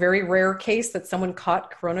 you know, the very rare case that someone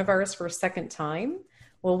caught coronavirus for a second time.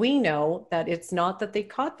 Well, we know that it's not that they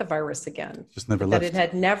caught the virus again, just never that left. it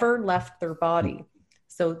had never left their body.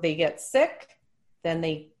 So they get sick, then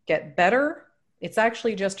they get better. It's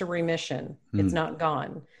actually just a remission. It's not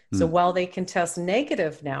gone. So while they can test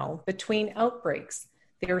negative now between outbreaks,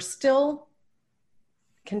 they're still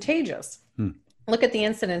contagious. Look at the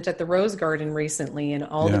incident at the Rose Garden recently and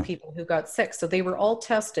all the people who got sick. So they were all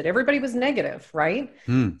tested. Everybody was negative, right?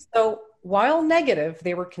 So while negative,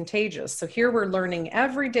 they were contagious. So here we're learning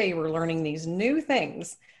every day, we're learning these new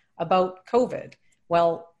things about COVID.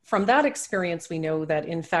 Well, from that experience, we know that,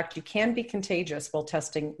 in fact, you can be contagious while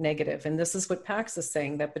testing negative. And this is what PAX is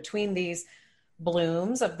saying, that between these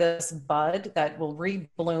blooms of this bud that will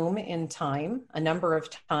rebloom in time, a number of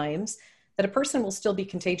times, that a person will still be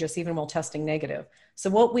contagious even while testing negative. So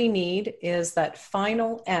what we need is that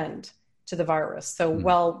final end to the virus. So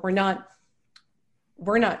while we're not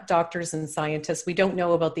doctors and scientists, we don't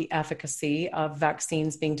know about the efficacy of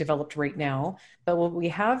vaccines being developed right now. But what we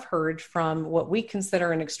have heard from what we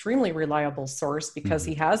consider an extremely reliable source, because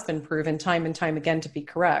he has been proven time and time again to be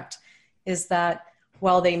correct, is that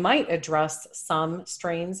while they might address some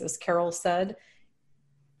strains, as Carole said,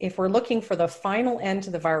 if we're looking for the final end to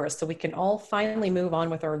the virus so we can all finally move on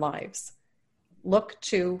with our lives, look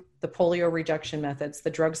to the polio reduction methods, the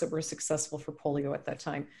drugs that were successful for polio at that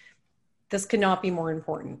time. This cannot be more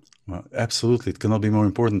important. Well, absolutely. It cannot be more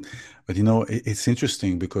important. But, you know, it's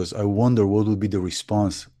interesting because I wonder what will be the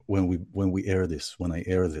response when I air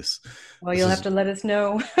this. Well, you'll have to let us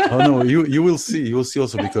know. Oh, no, you will see. You will see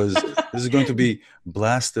also, because this is going to be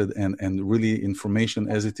blasted and really information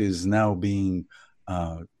as it is now being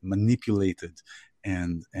manipulated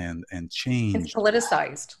and changed. It's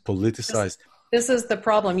politicized. This is the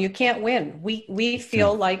problem. You can't win. We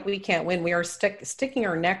feel like we can't win. We are sticking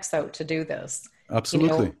our necks out to do this.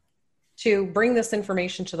 Absolutely. You know, to bring this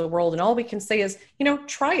information to the world. And all we can say is, you know,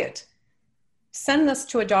 try it. Send this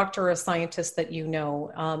to a doctor or a scientist that you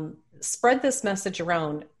know. Spread this message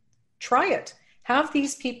around. Try it. Have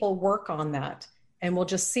these people work on that. And we'll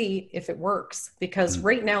just see if it works. Because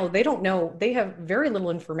right now, they don't know. They have very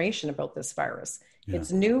little information about this virus. Yeah.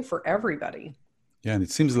 It's new for everybody. Yeah, and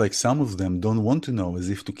it seems like some of them don't want to know, as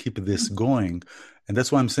if to keep this going. And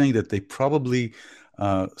that's why I'm saying that they probably,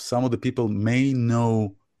 some of the people may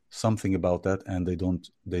know something about that, and they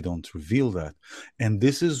don't reveal that. And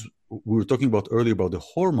this is, we were talking about earlier about the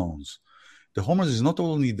hormones. The hormones is not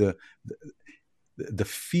only the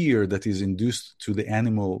fear that is induced to the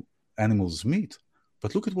animal's meat,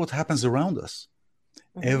 but look at what happens around us.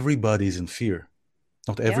 Everybody is in fear.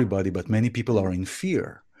 Not everybody, but many people are in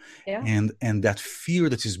fear. Yeah. And that fear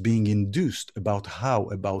that is being induced about how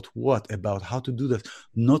to do that,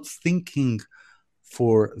 not thinking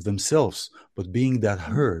for themselves, but being that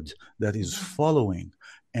herd that is following.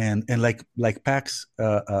 And like PAX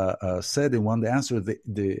said in one answer,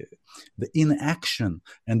 the inaction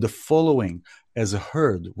and the following as a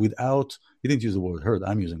herd without, he didn't use the word herd,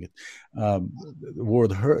 I'm using it, the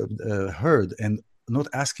word herd, and not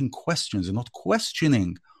asking questions and not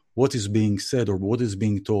questioning what is being said or what is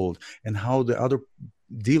being told and how the other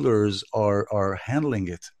dealers are handling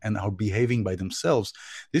it and are behaving by themselves.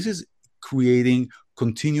 This is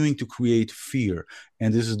continuing to create fear.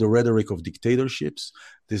 And this is the rhetoric of dictatorships.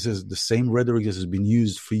 This is the same rhetoric that has been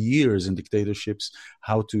used for years in dictatorships,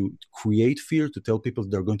 how to create fear, to tell people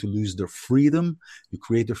they're going to lose their freedom. You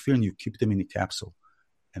create their fear and you keep them in a capsule.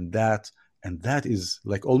 And that is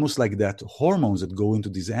like almost like that hormones that go into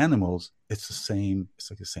these animals. It's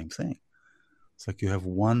like the same thing. It's like you have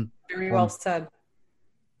one. Very well said.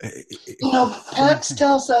 PAX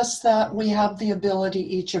tells us that we have the ability,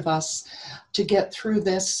 each of us, to get through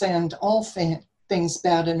this and all things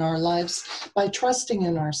bad in our lives by trusting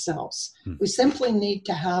in ourselves. We simply need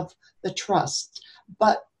to have the trust.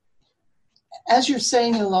 But as you're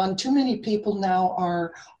saying, iLan, too many people now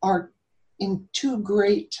are in too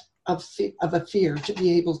great of a fear to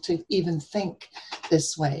be able to even think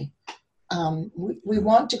this way. We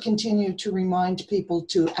want to continue to remind people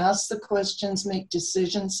to ask the questions, make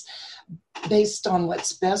decisions based on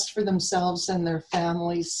what's best for themselves and their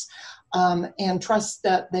families, and trust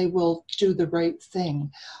that they will do the right thing.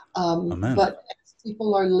 But as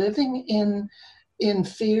people are living in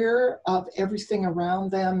fear of everything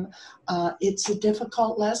around them, it's a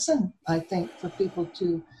difficult lesson, I think, for people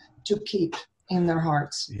to keep in their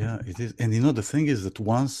hearts. Yeah, it is. And the thing is that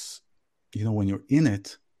once, when you're in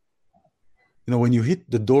it, when you hit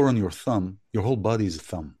the door on your thumb, your whole body is a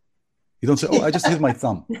thumb. You don't say, "Oh, I just hit my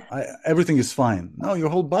thumb. Everything is fine." No, your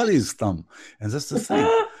whole body is thumb, and that's the thing,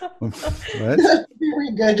 right?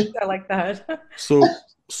 Very good. I like that.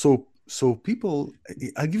 So people.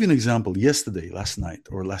 I'll give you an example. Last night,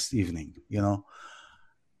 or last evening,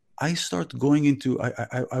 I start going into.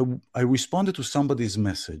 I responded to somebody's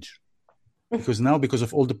message. Because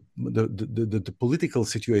of all the political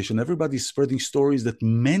situation, everybody's spreading stories that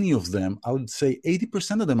many of them, I would say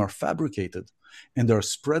 80% of them, are fabricated, and they're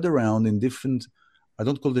spread around in different, I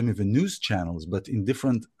don't call them even news channels, but in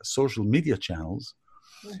different social media channels.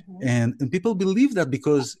 And people believe that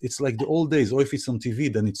because it's like the old days. If it's on TV,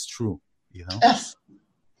 then it's true, Yes.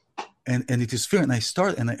 And it is fair.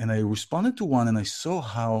 And I responded to one, and I saw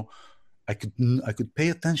how I could pay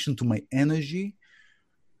attention to my energy,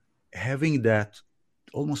 having that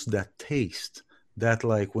almost that taste, that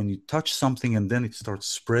like when you touch something and then it starts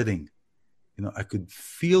spreading, I could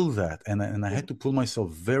feel that, and I had to pull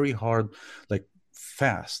myself very hard, like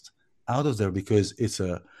fast, out of there, because it's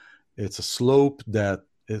a slope that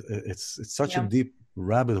it's such a deep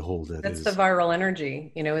rabbit hole that's the viral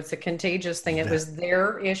energy. It's a contagious thing. It was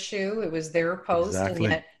their issue, it was their post, exactly.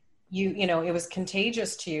 And yet it was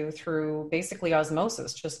contagious to you through basically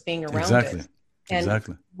osmosis, just being around it.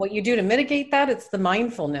 And what you do to mitigate that, it's the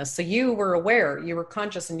mindfulness. So you were aware, you were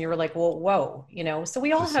conscious, and you were like, well, whoa, so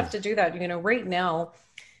we all have to do that. Right now,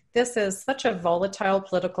 this is such a volatile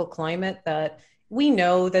political climate that we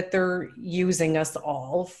know that they're using us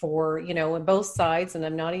all for, both sides. And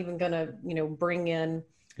I'm not even going to, bring in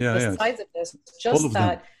the sides of this, just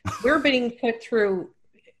that we're being put through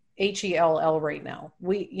HELL right now.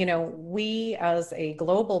 We as a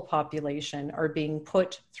global population are being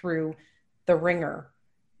put through the ringer,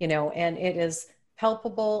 and it is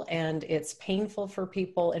palpable and it's painful for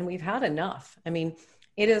people, and we've had enough. I mean,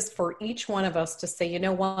 it is for each one of us to say, you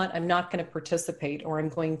know what, I'm not going to participate, or I'm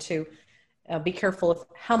going to be careful of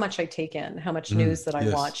how much I take in, how much news that I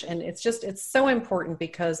watch. And it's so important,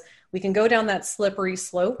 because we can go down that slippery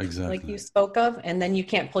slope, like you spoke of, and then you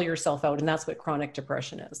can't pull yourself out. And that's what chronic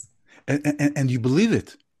depression is. And you believe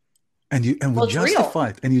it. And we justify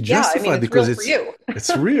it. And you justify it because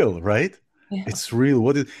it's real, right? Yeah. It's real.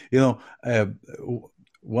 What is,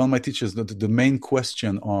 one of my teachers, the main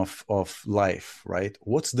question of life, right?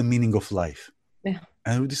 What's the meaning of life? Yeah.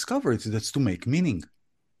 And we discovered that's to make meaning.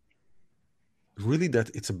 Really, that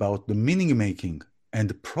it's about the meaning making and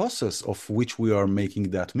the process of which we are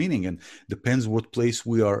making that meaning. And depends what place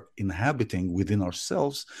we are inhabiting within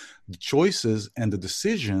ourselves, the choices and the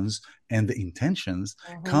decisions and the intentions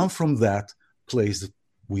come from that place that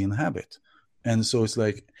we inhabit. And so it's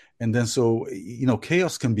like, and then so,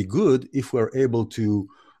 chaos can be good if we're able to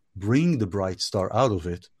bring the bright star out of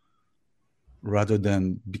it rather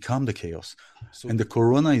than become the chaos. So, and the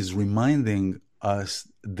corona is reminding us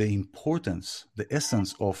the importance, the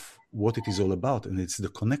essence of what it is all about. And it's the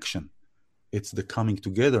connection. It's the coming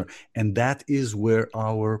together. And that is where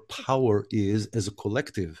our power is as a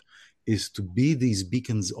collective, is to be these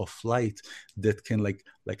beacons of light that can, like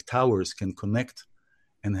towers, can connect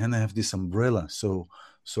and then have this umbrella. So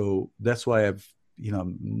that's why I'm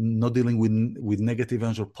not dealing with negative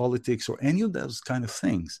angel politics or any of those kind of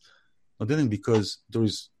things. Not dealing, because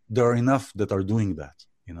there are enough that are doing that.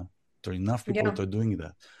 There are enough people that are doing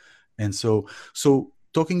that. And so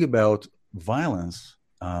talking about violence,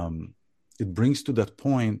 it brings to the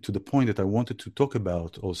point that I wanted to talk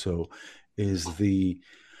about also, is the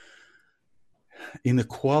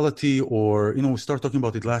inequality, or we started talking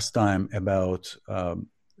about it last time, about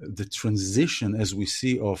the transition, as we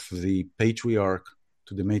see, of the patriarch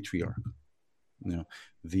to the matriarch.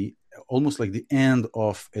 The almost like the end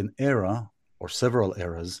of an era or several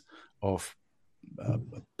eras of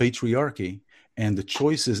patriarchy, and the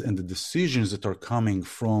choices and the decisions that are coming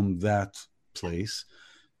from that place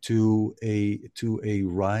to a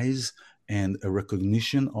rise and a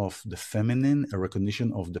recognition of the feminine, a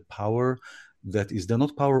recognition of the power that is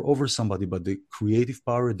not power over somebody, but the creative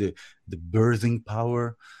power, the birthing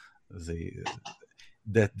power,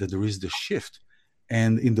 that there is the shift.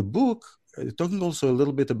 And in the book, talking also a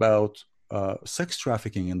little bit about sex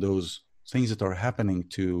trafficking and those things that are happening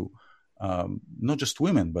to not just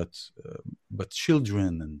women, but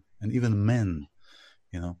children and even men,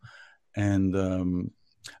 And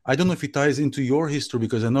I don't know if it ties into your history,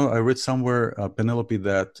 because I know I read somewhere, Penelope,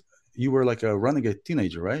 that you were like a renegade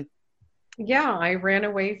teenager, right? Yeah, I ran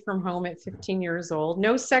away from home at 15 years old.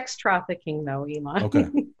 No sex trafficking, though, iLan. Okay.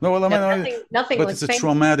 No, well, nothing. But it's a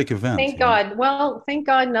traumatic event. Thank God. Well, thank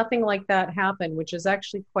God nothing like that happened, which is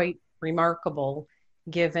actually quite remarkable,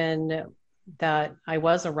 given that I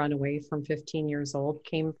was a runaway from 15 years old,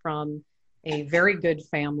 came from a very good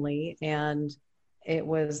family, and it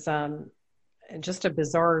was just a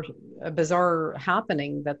bizarre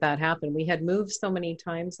happening that happened. We had moved so many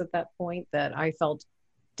times at that point that I felt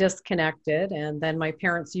disconnected, and then my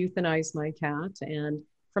parents euthanized my cat, and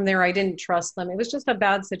from there I didn't trust them. It was just a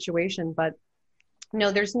bad situation, but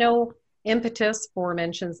there's no impetus for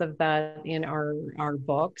mentions of that in our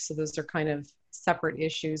book, so those are kind of separate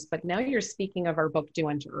issues. But now you're speaking of our book, Do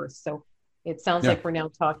Unto Earth, so it sounds like we're now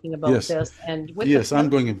talking about this. And with I'm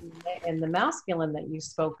going in. And the masculine that you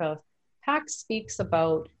spoke of, PAX speaks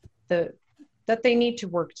about that they need to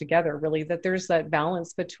work together, really, that there's that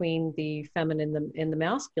balance between the feminine and the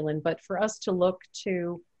masculine. But for us to look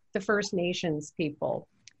to the First Nations people,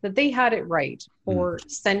 that they had it right for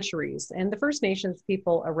centuries, and the First Nations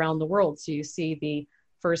people around the world. So you see the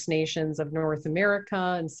First Nations of North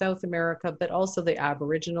America and South America, but also the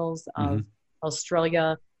Aboriginals of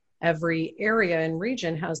Australia. Every area and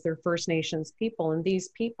region has their First Nations people, and these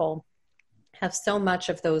people have so much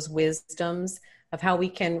of those wisdoms of how we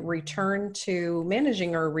can return to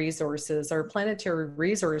managing our resources, our planetary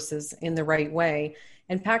resources, in the right way.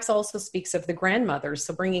 And PAX also speaks of the grandmothers.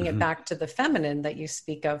 So bringing it back to the feminine that you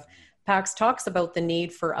speak of, PAX talks about the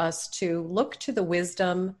need for us to look to the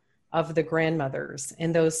wisdom of the grandmothers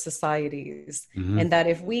in those societies. And that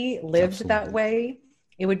if we lived that way,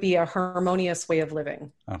 it would be a harmonious way of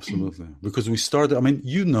living. Absolutely. Because we started, in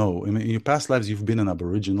your past lives, you've been an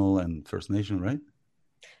Aboriginal and First Nation, right?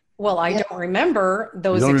 Well, I don't remember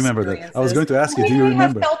those. You don't remember that. I was going to ask you, do you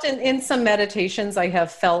remember? I have felt in some meditations, I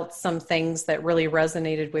have felt some things that really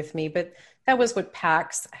resonated with me, but that was what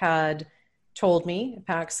PAX had told me.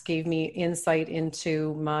 PAX gave me insight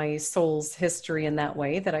into my soul's history in that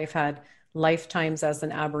way, that I've had lifetimes as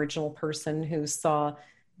an Aboriginal person who saw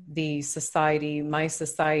my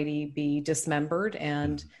society be dismembered.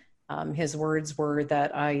 And his words were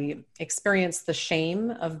that I experienced the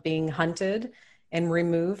shame of being hunted and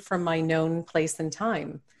removed from my known place and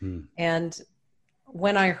time. And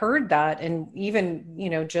when I heard that, and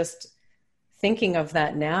even, just thinking of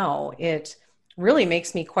that now, it really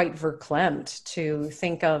makes me quite verklempt to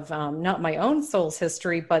think of not my own soul's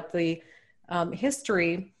history, but the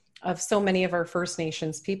history of so many of our First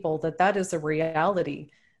Nations people, that is a reality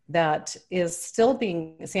that is still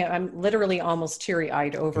I'm literally almost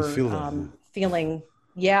teary-eyed over feeling,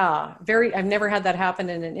 I've never had that happen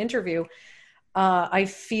in an interview. I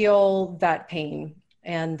feel that pain,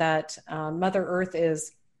 and that Mother Earth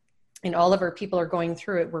is, and all of our people are going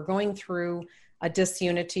through it. We're going through a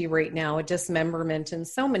disunity right now, a dismemberment in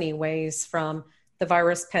so many ways, from the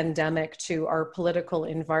virus pandemic to our political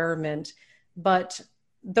environment. But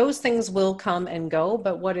those things will come and go.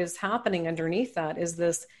 But what is happening underneath that is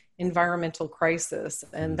this environmental crisis,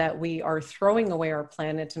 and that we are throwing away our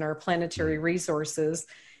planet and our planetary resources,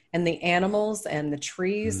 and the animals and the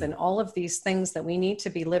trees and all of these things that we need to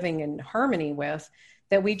be living in harmony with,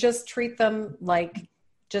 that we just treat them like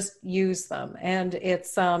just use them. And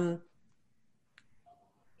it's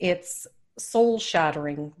soul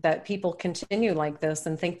shattering that people continue like this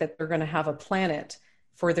and think that they're going to have a planet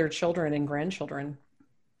for their children and grandchildren.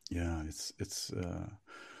 Yeah, it's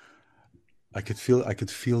I could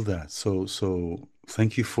feel that. So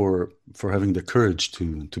thank you for having the courage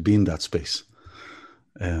to be in that space.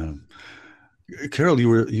 Carole, you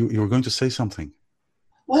were going to say something.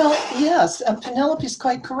 Well, yes, Penelope's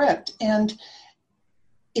quite correct. And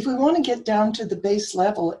if we want to get down to the base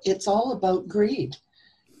level, it's all about greed.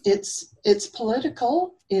 It's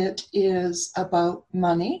political. It is about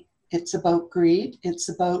money. It's about greed. It's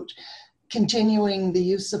about continuing the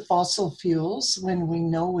use of fossil fuels when we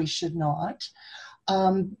know we should not,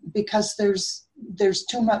 because there's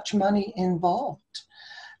too much money involved.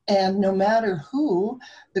 And no matter who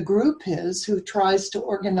the group is who tries to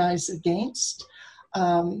organize against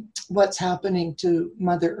what's happening to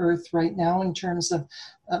Mother Earth right now in terms of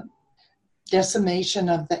decimation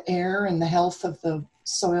of the air and the health of the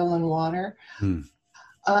soil and water,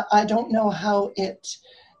 I don't know how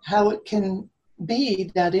it can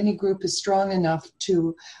be that any group is strong enough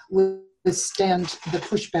to withstand the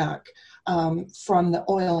pushback from the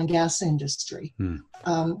oil and gas industry.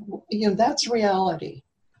 That's reality.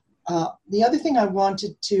 The other thing I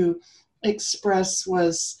wanted to express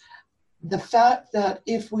was the fact that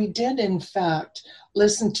if we did, in fact,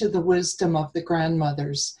 listen to the wisdom of the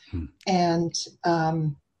grandmothers and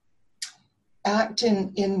act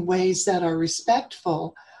in ways that are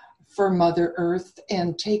respectful for Mother Earth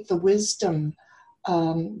and take the wisdom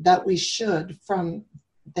that we should from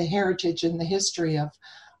the heritage and the history of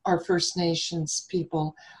our First Nations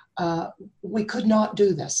people, we could not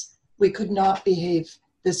do this. We could not behave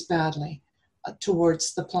this badly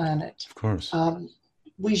towards the planet. Of course.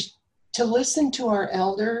 To listen to our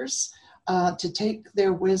elders, to take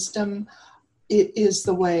their wisdom, it is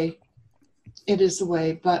the way. It is the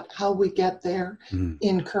way. But how we get there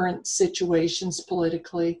in current situations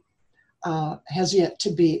politically has yet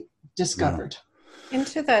to be discovered. Yeah. And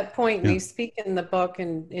to that point, we speak in the book,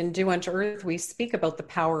 in Do Unto Earth, we speak about the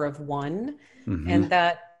power of one, and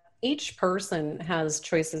that each person has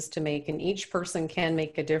choices to make and each person can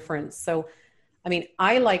make a difference. So, I mean,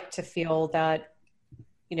 I like to feel that,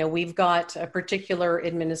 we've got a particular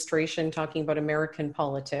administration talking about American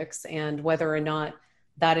politics, and whether or not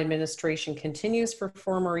that administration continues for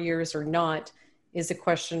 4 more years or not is a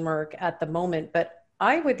question mark at the moment. But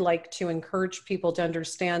I would like to encourage people to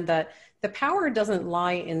understand that the power doesn't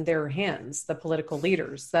lie in their hands, the political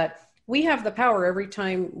leaders, that we have the power every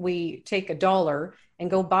time we take $1 and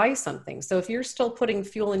go buy something. So if you're still putting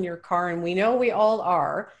fuel in your car, and we know we all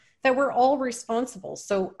are, that we're all responsible.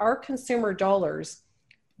 So our consumer dollars,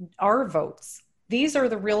 our votes, these are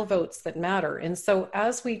the real votes that matter. And so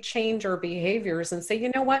as we change our behaviors and say,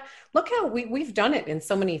 you know what, look how we've done it in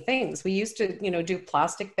so many things. We used to, do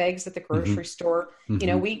plastic bags at the grocery store.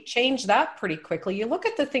 We changed that pretty quickly. You look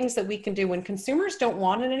at the things that we can do when consumers don't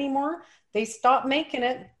want it anymore, they stop making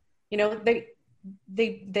it.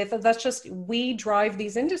 That's just, we drive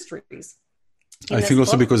these industries. I think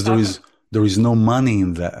also because there is no money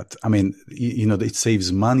in that. I mean, it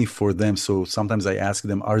saves money for them. So sometimes I ask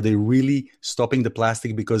them, are they really stopping the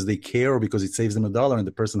plastic because they care or because it saves them $1 and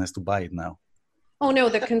the person has to buy it now? Oh, no,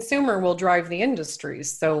 the consumer will drive the industries.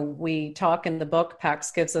 So we talk in the book,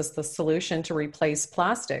 PAX gives us the solution to replace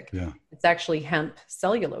plastic. Yeah. It's actually hemp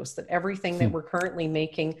cellulose, that everything that we're currently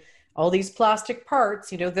making, all these plastic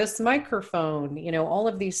parts, this microphone, all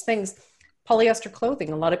of these things, polyester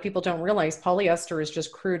clothing. A lot of people don't realize polyester is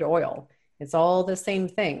just crude oil. It's all the same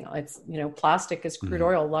thing. It's, plastic is crude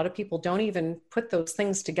oil. A lot of people don't even put those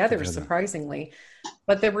things together, surprisingly.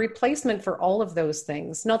 But the replacement for all of those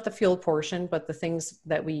things, not the fuel portion, but the things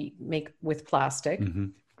that we make with plastic,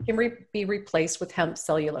 can be replaced with hemp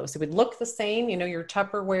cellulose. It would look the same, your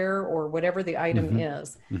Tupperware or whatever the item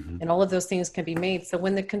is. And all of those things can be made. So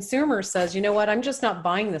when the consumer says, you know what, I'm just not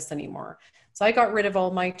buying this anymore. So I got rid of all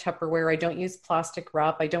my Tupperware. I don't use plastic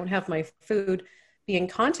wrap. I don't have my food be in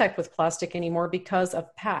contact with plastic anymore because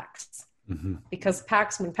of PAX. Because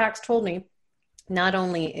when PAX told me, not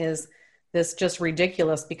only is this just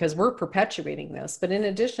ridiculous because we're perpetuating this, but in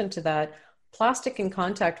addition to that, plastic in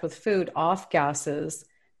contact with food off gases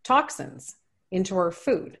toxins into our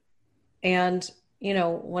food. And,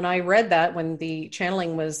 when I read that, when the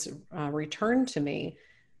channeling was returned to me,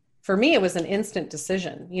 for me, it was an instant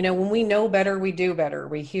decision. When we know better, we do better.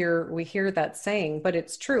 We hear that saying, but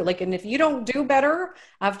it's true. And if you don't do better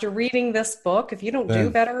after reading this book, if you don't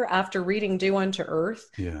do better after reading Do Unto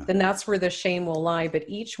Earth, then that's where the shame will lie. But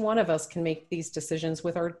each one of us can make these decisions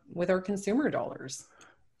with our consumer dollars.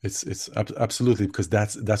 Absolutely, because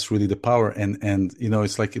that's really the power. And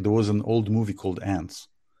it's like there was an old movie called Ants.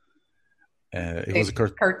 It was a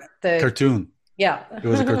cartoon. Yeah. It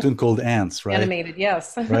was a cartoon called Ants, right? Animated,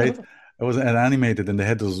 yes. Right. It was animated, and they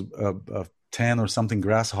had those 10 or something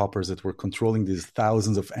grasshoppers that were controlling these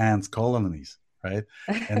thousands of ants colonies, right?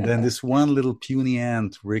 And then this one little puny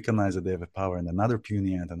ant recognized that they have a power, and another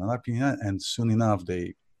puny ant, and soon enough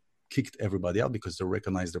they kicked everybody out because they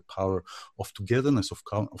recognized their power of togetherness, of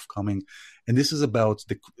coming. And this is about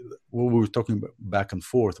what we were talking about back and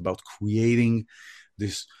forth about creating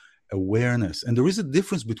this awareness. And there is a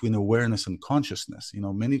difference between awareness and consciousness.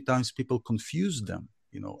 Many times people confuse them.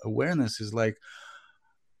 Awareness is like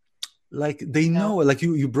they know, like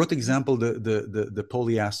you brought example, the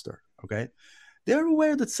polyester, okay? They're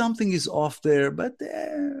aware that something is off there, but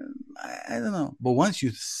I don't know. But once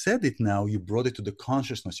you said it now, you brought it to the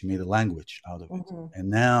consciousness, you made a language out of it. Mm-hmm. And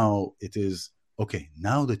now it is, okay,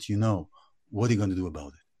 now that you know, what are you going to do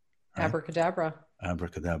about it? Right?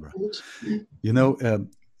 Abracadabra.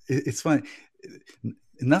 It's funny.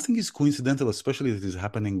 Nothing is coincidental, especially that is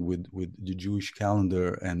happening with the Jewish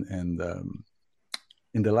calendar. And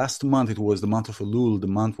in the last month, it was the month of Elul, the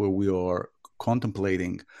month where we are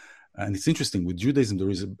contemplating. And it's interesting, with Judaism, there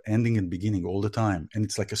is an ending and beginning all the time. And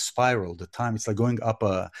it's like a spiral. The time, it's like going up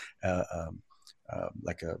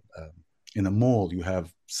in a mall, you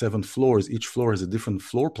have 7 floors. Each floor has a different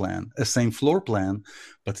floor plan, a same floor plan,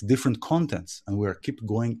 but different contents. And we keep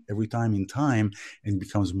going every time in time, and it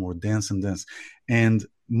becomes more dense and dense. And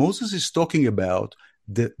Moses is talking about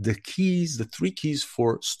the keys, the 3 keys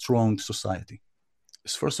for strong society.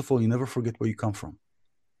 Is first of all, you never forget where you come from.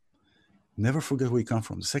 Never forget where you come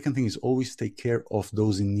from. The second thing is always take care of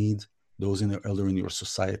those in need, those in your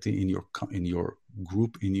society, in your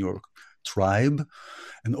group, in your tribe,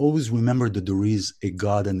 and always remember that there is a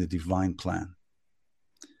God and a divine plan.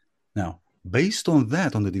 Now, based on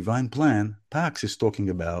that, on the divine plan, PAX is talking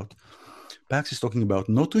about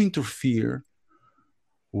not to interfere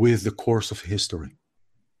with the course of history,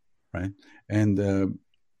 right? And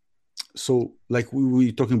so, like we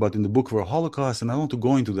were talking about in the book for a Holocaust, and I don't want to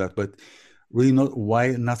go into that, but really not why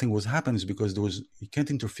nothing was happening is because you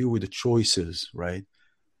can't interfere with the choices, right?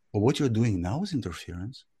 But what you're doing now is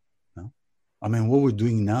interference. No, I mean, what we're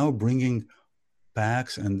doing now, bringing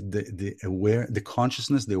PAX and the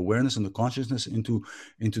consciousness, the awareness and the consciousness into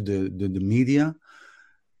the media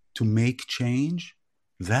to make change,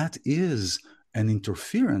 that is an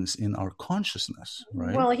interference in our consciousness,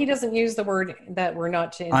 right? Well, he doesn't use the word that we're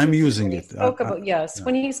not to interfere. I'm using it.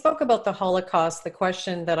 When he spoke about the Holocaust, the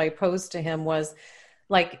question that I posed to him was,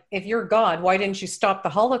 like, if you're God, why didn't you stop the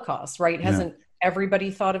Holocaust, right? Hasn't everybody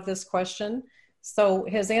thought of this question? So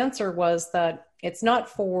his answer was that it's not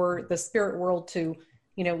for the spirit world to,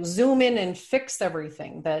 zoom in and fix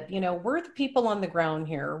everything. That, we're the people on the ground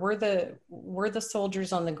here. We're the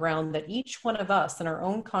soldiers on the ground, that each one of us in our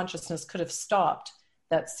own consciousness could have stopped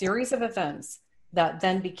that series of events that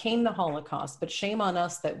then became the Holocaust, but shame on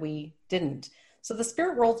us that we didn't. So the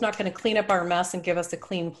spirit world's not going to clean up our mess and give us a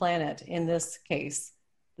clean planet in this case.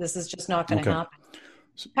 This is just not going to happen.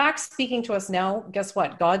 PAX speaking to us now, guess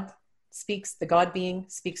what? God speaks, the God being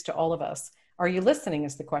speaks to all of us. Are you listening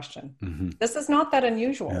is the question. Mm-hmm. This is not that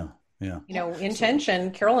unusual. Yeah.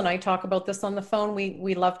 Intention, Carole and I talk about this on the phone.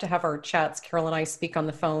 We love to have our chats. Carole and I speak on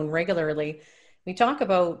the phone regularly. We talk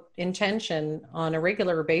about intention on a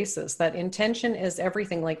regular basis, that intention is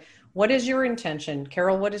everything. Like, what is your intention?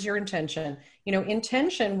 Carole, what is your intention?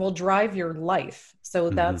 Intention will drive your life.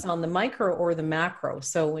 So that's on the micro or the macro.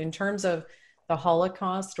 So in terms of the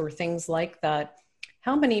Holocaust or things like that,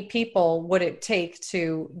 how many people would it take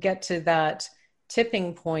to get to that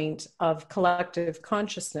tipping point of collective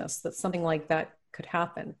consciousness that something like that could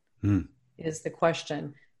happen is the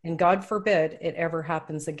question. And God forbid it ever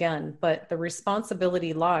happens again. But the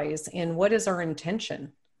responsibility lies in what is our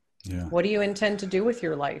intention? Yeah. What do you intend to do with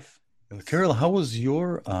your life? Carole, how was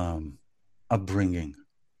your upbringing?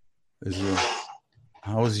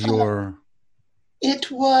 How was your... It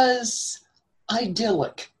was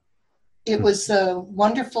idyllic. It was a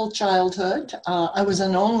wonderful childhood. I was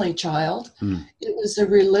an only child. It was a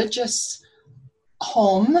religious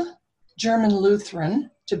home, German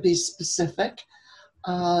Lutheran, to be specific.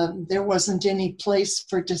 There wasn't any place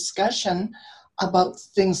for discussion about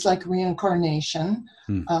things like reincarnation.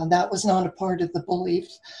 That was not a part of the belief.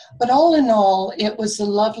 But all in all, it was a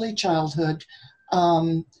lovely childhood,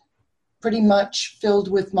 pretty much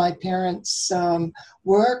filled with my parents'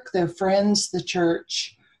 work, their friends, the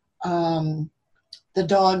church, the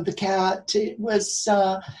dog, the cat. It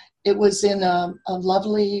was in a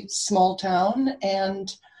lovely small town,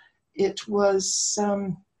 and it was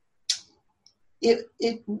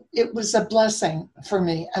it was a blessing for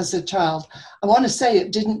me as a child. I want to say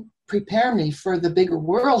it didn't prepare me for the bigger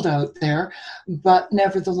world out there, but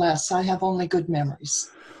nevertheless, I have only good memories.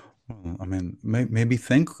 Well, I mean, maybe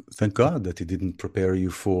thank God that He didn't prepare you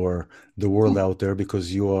for the world out there,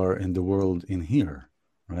 because you are in the world in here,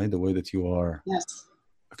 right? The way that you are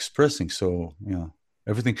expressing. So,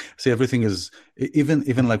 everything is,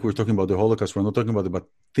 even like we're talking about the Holocaust, we're not talking about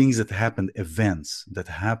things that happened, events that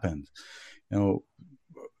happened.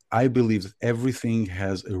 I believe that everything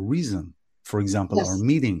has a reason. For example, our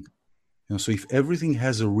meeting. So if everything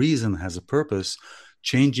has a reason, has a purpose,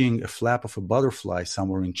 changing a flap of a butterfly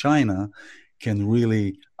somewhere in China can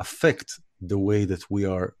really affect the way that we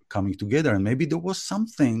are coming together. And maybe there was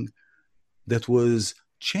something that was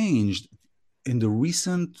changed in the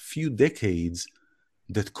recent few decades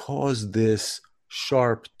that caused this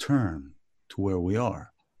sharp turn to where we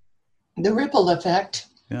are. The ripple effect.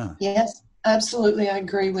 Yeah. Yes, absolutely. I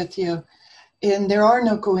agree with you. And there are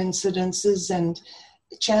no coincidences and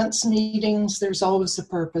chance meetings. There's always a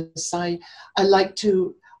purpose. I like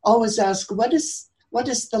to always ask, what is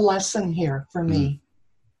the lesson here for me?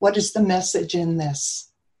 What is the message in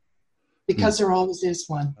this? Because there always is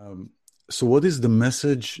one. So what is the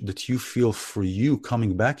message that you feel for you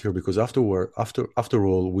coming back here? Because after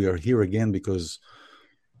all, we are here again because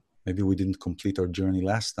maybe we didn't complete our journey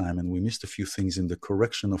last time and we missed a few things in the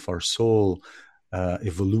correction of our soul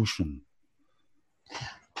evolution.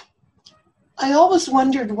 I always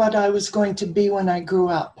wondered what I was going to be when I grew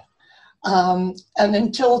up. And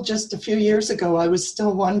until just a few years ago, I was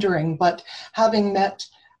still wondering. But having met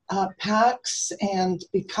PAX and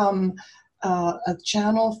become a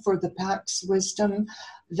channel for the PAX wisdom,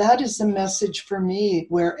 that is a message for me,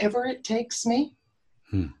 wherever it takes me,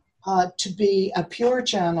 to be a pure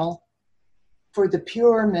channel for the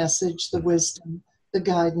pure message, the wisdom, the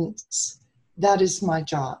guidance. That is my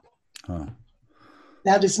job.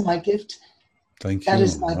 That is my gift. Thank you. That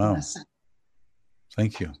is my blessing.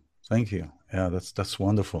 Thank you. Yeah, that's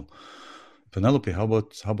wonderful. Penelope, how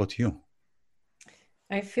about you?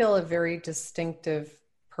 I feel a very distinctive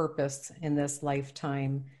purpose in this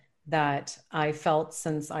lifetime that I felt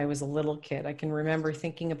since I was a little kid. I can remember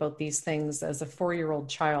thinking about these things as a 4-year-old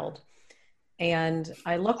child. And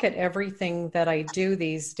I look at everything that I do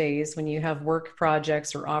these days when you have work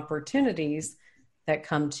projects or opportunities that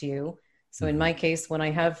come to you. So in my case, when I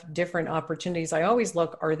have different opportunities, I always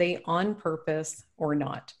look, are they on purpose or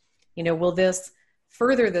not? Will this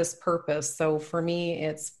further this purpose? So for me,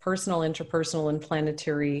 it's personal, interpersonal, and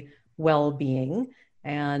planetary well-being.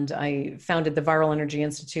 And I founded the Viral Energy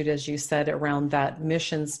Institute, as you said, around that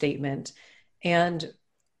mission statement. And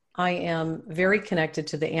I am very connected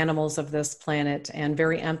to the animals of this planet and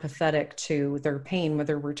very empathetic to their pain,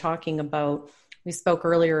 whether we're talking about, we spoke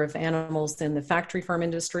earlier of animals in the factory farm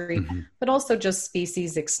industry, but also just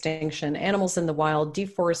species extinction, animals in the wild,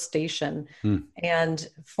 deforestation. And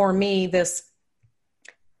for me,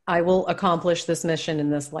 I will accomplish this mission in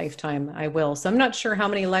this lifetime. I will. So I'm not sure how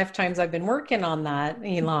many lifetimes I've been working on that,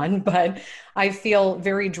 iLan, but I feel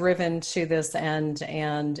very driven to this end.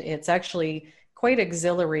 And it's actually quite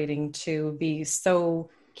exhilarating to be so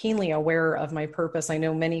keenly aware of my purpose. I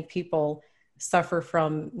know many people suffer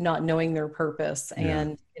from not knowing their purpose.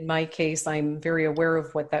 And in my case, I'm very aware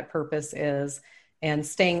of what that purpose is, and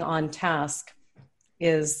staying on task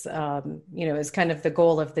is kind of the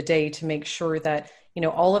goal of the day, to make sure that,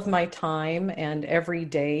 all of my time and every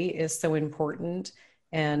day is so important.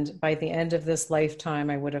 And by the end of this lifetime,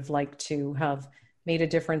 I would have liked to have made a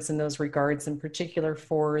difference in those regards, in particular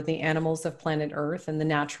for the animals of planet Earth and the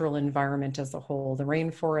natural environment as a whole, the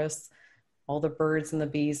rainforests, all the birds and the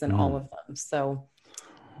bees and all of them. So,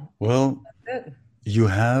 well, you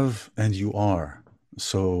have and you are.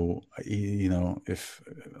 So, if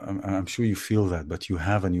I'm sure you feel that, but you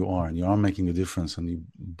have and you are making a difference, and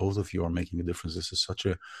both of you are making a difference. This is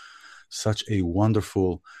such a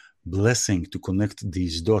wonderful blessing to connect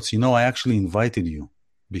these dots. I actually invited you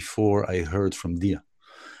before I heard from Dia.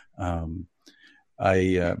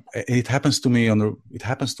 It happens to me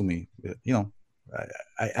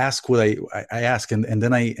I ask what I ask, and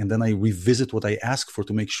then I revisit what I ask for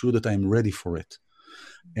to make sure that I'm ready for it.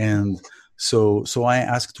 And so I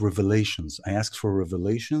asked revelations. I asked for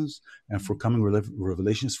revelations and for coming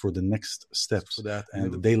revelations for the next steps. For that,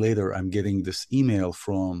 and a day later, I'm getting this email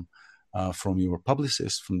from your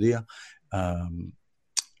publicist, from Dia,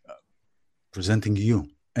 presenting you,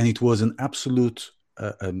 and it was an absolute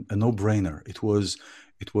a no-brainer. It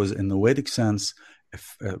was in the Vedic sense.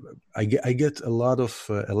 I get a lot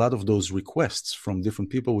of those requests from different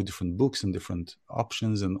people with different books and different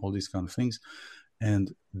options and all these kind of things,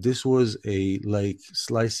 And this was like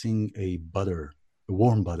slicing a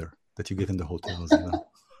warm butter that you get in the hotels,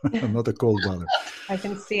 not a cold butter. I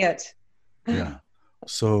can see it. Yeah.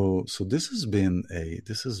 So this has been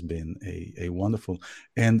a wonderful,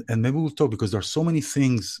 and maybe we'll talk, because there are so many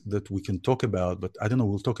things that we can talk about, but I don't know,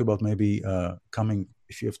 we'll talk about maybe coming,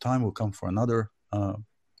 if you have time, we'll come for another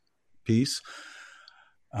piece,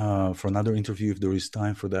 for another interview, if there is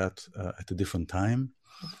time for that at a different time.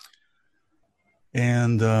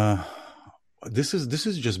 And this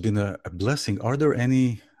has just been a blessing. Are there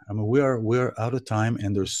any? I mean, we're out of time,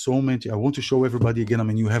 and there's so many. I want to show everybody again. I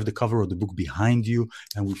mean, you have the cover of the book behind you,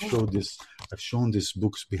 and I've shown these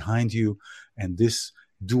books behind you, and this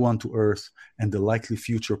Do Unto Earth and the Likely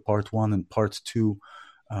Future, Part 1 and Part 2,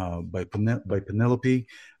 by Penelope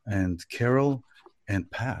and Carole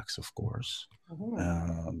and PAX, of course,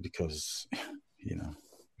 because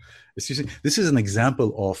this is an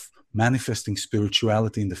example of manifesting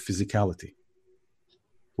spirituality in the physicality.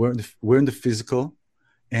 We're in the physical.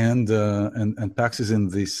 And PAX is in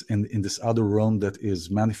this other realm that is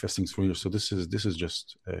manifesting through you. So this is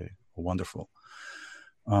just wonderful.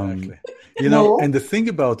 And the thing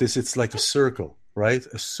about this, it's like a circle, right?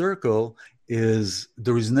 A circle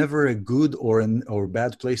there is never a good or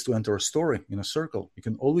bad place to enter a story in a circle. You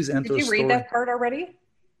can always enter a story. Did you read that part already?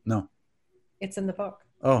 No. It's in the book.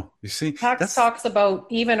 Oh, you see, PAX talks about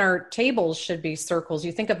even our tables should be circles.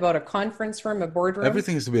 You think about a conference room, a boardroom.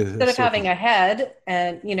 Everything is to be instead of having a head,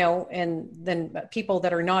 and and then people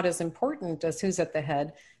that are not as important as who's at the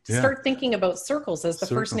head. To start thinking about circles as the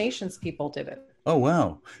First Nations people did it. Oh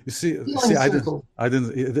wow! You see, I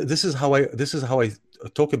didn't. This is how I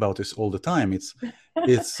talk about this all the time. It's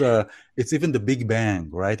even the Big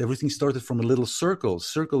Bang, right? Everything started from a little circle.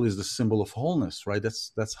 Circle is the symbol of wholeness, right?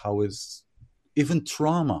 That's how it's. Even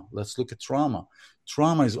trauma, let's look at trauma.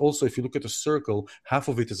 Trauma is also, if you look at a circle, half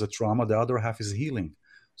of it is a trauma, the other half is healing.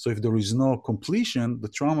 So if there is no completion, the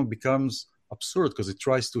trauma becomes absurd because it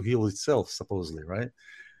tries to heal itself, supposedly, right?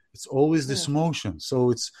 It's always this motion. So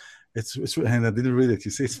it's and I didn't read it.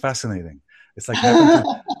 You see, it's fascinating. It's like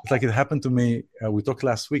it happened to me. We talked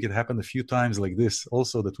last week. It happened a few times like this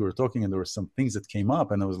also, that we were talking, and there were some things that came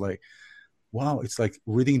up, and I was like, wow, it's like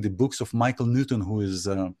reading the books of Michael Newton, who is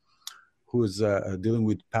dealing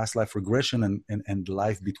with past life regression and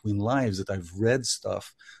life between lives, that I've read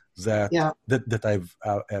stuff that I've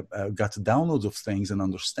got downloads of things and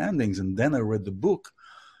understandings, and then I read the book,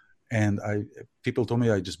 and people told me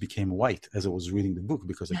I just became white as I was reading the book,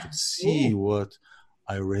 because I could see what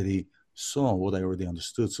I already saw, what I already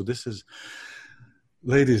understood. So this is,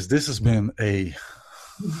 ladies, this has been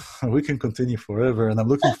we can continue forever, and I'm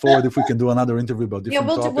looking forward if we can do another interview about different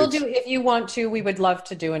topics. We'll do, if you want to, we would love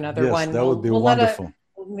to do another one. Yes, that would be wonderful.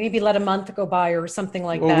 Maybe let a month go by or something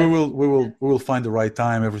like that. We will find the right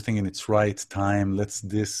time, everything in its right time. Let's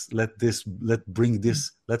bring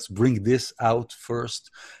this out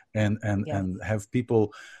first, and have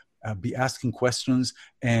people be asking questions,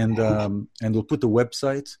 and we'll put the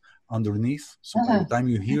website underneath. So by the time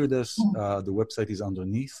you hear this, the website is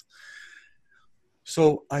underneath.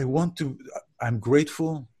 So I'm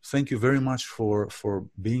grateful. Thank you very much for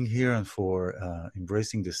being here and for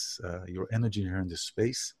embracing this, your energy here in this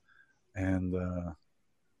space. And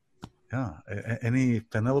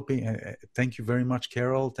Penelope, thank you very much,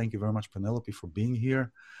 Carole. Thank you very much, Penelope, for being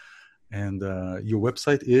here. And your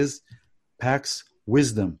website is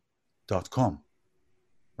paxwisdom.com,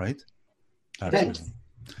 right? Thank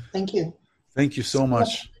you. Thank you so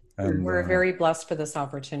much. And, we're very blessed for this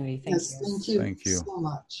opportunity. Thank you. Thank you so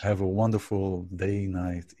much. Have a wonderful day,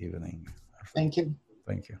 night, evening. Thank you.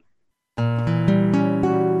 Thank you.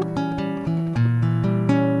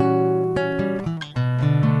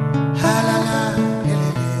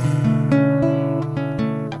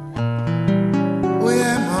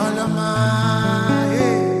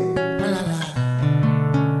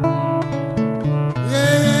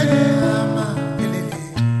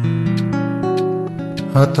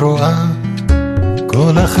 את רואה,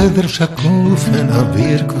 כל החדר שקוף, אין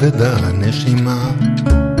אוויר כבדה נשימה.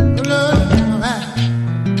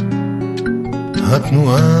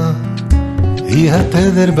 התנועה היא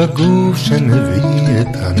התדר בגוף שמביא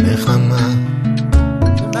את הנחמה.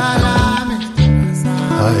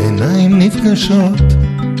 העיניים נפגשות,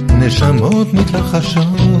 נשמות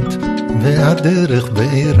מתלחשות, והדרך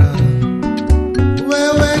בעירה.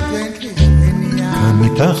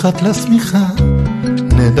 ומתחת לשמיכה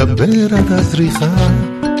נדבר עד הזריחה,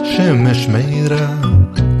 שמש מאירה.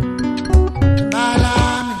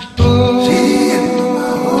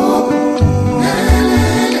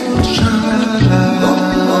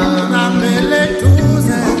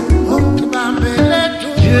 Bambele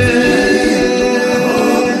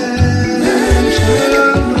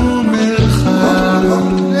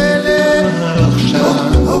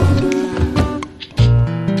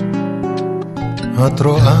את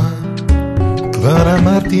רואה, כבר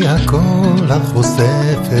אמרתי הכל, את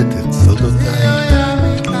חושפת את סודותיי.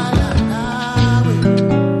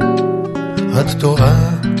 את טועה,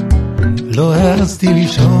 לא העזתי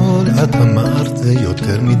לשאול, את אמרת זה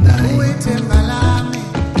יותר מדי.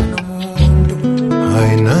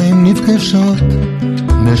 העיניים נפגשות,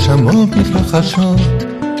 נשמות מתרחשות,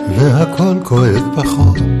 והכל כואב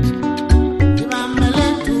פחות.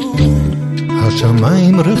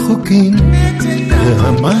 השמיים רחוקים,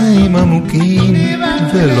 והמים עמוקים,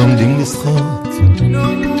 ולומדים לשחות.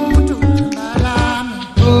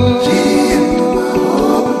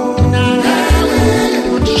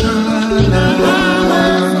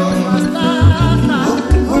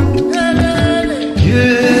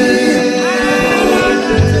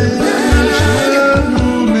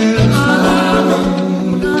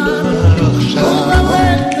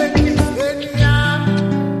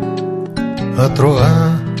 את רואה,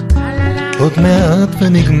 עוד מעט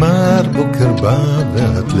ונגמר, בוקר בא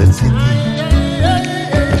ואת לצידי.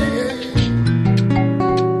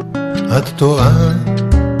 את טועה,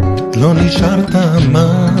 לא נשארת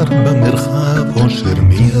אמר במרחב אושר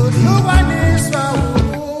מיידי.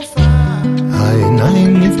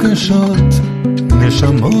 העיניים נפגשות,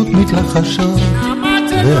 נשמות מתלחשות,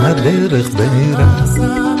 והדרך בהירה.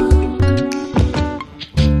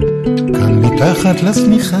 כאן מתחת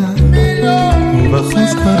לשמיכה,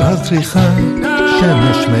 ובחוץ כבר הזריחה,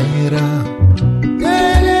 שמש מאירה.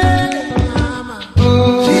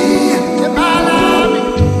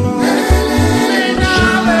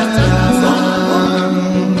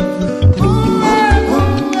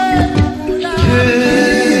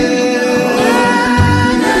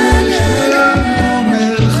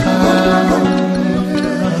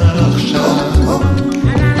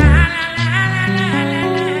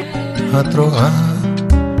 את רואה,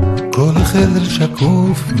 כל החדר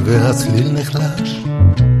שקוף והצליל נחלש,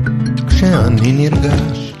 כשאני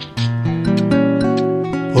נרגש.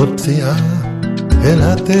 עוד פציעה אל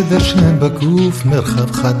התדר שבגוף,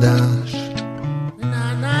 מרחב חדש.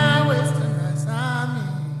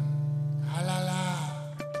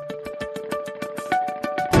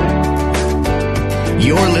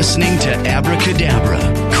 You're listening to Abracadabra,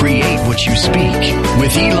 Create What You Speak,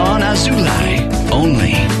 with iLan Azoulai,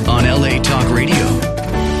 only on LA Talk Radio.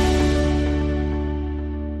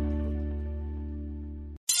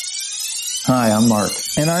 Hi, I'm Mark.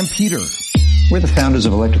 And I'm Peter. We're the founders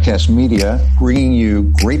of Electrocast Media, bringing you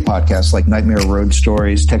great podcasts like Nightmare Road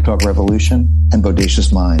Stories, Tech Talk Revolution, and Bodacious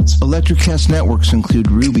Minds. Electrocast networks include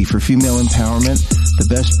Ruby for female empowerment, the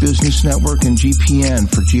Best Business Network, and GPN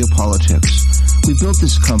for geopolitics. We built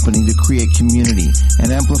this company to create community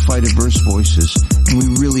and amplify diverse voices, and we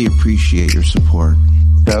really appreciate your support.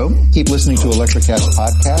 So, keep listening to Electrocast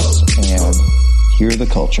podcasts and hear the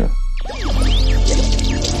culture.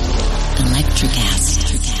 Electrocast.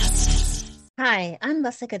 Hi, I'm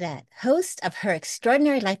Lessa Gadet, host of her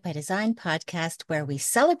Extraordinary Life by Design podcast, where we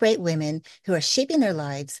celebrate women who are shaping their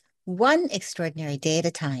lives one extraordinary day at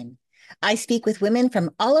a time. I speak with women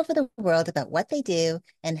from all over the world about what they do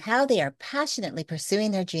and how they are passionately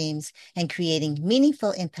pursuing their dreams and creating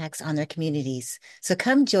meaningful impacts on their communities. So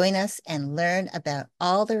come join us and learn about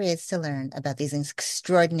all there is to learn about these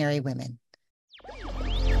extraordinary women.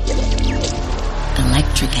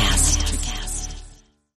 Electrocast.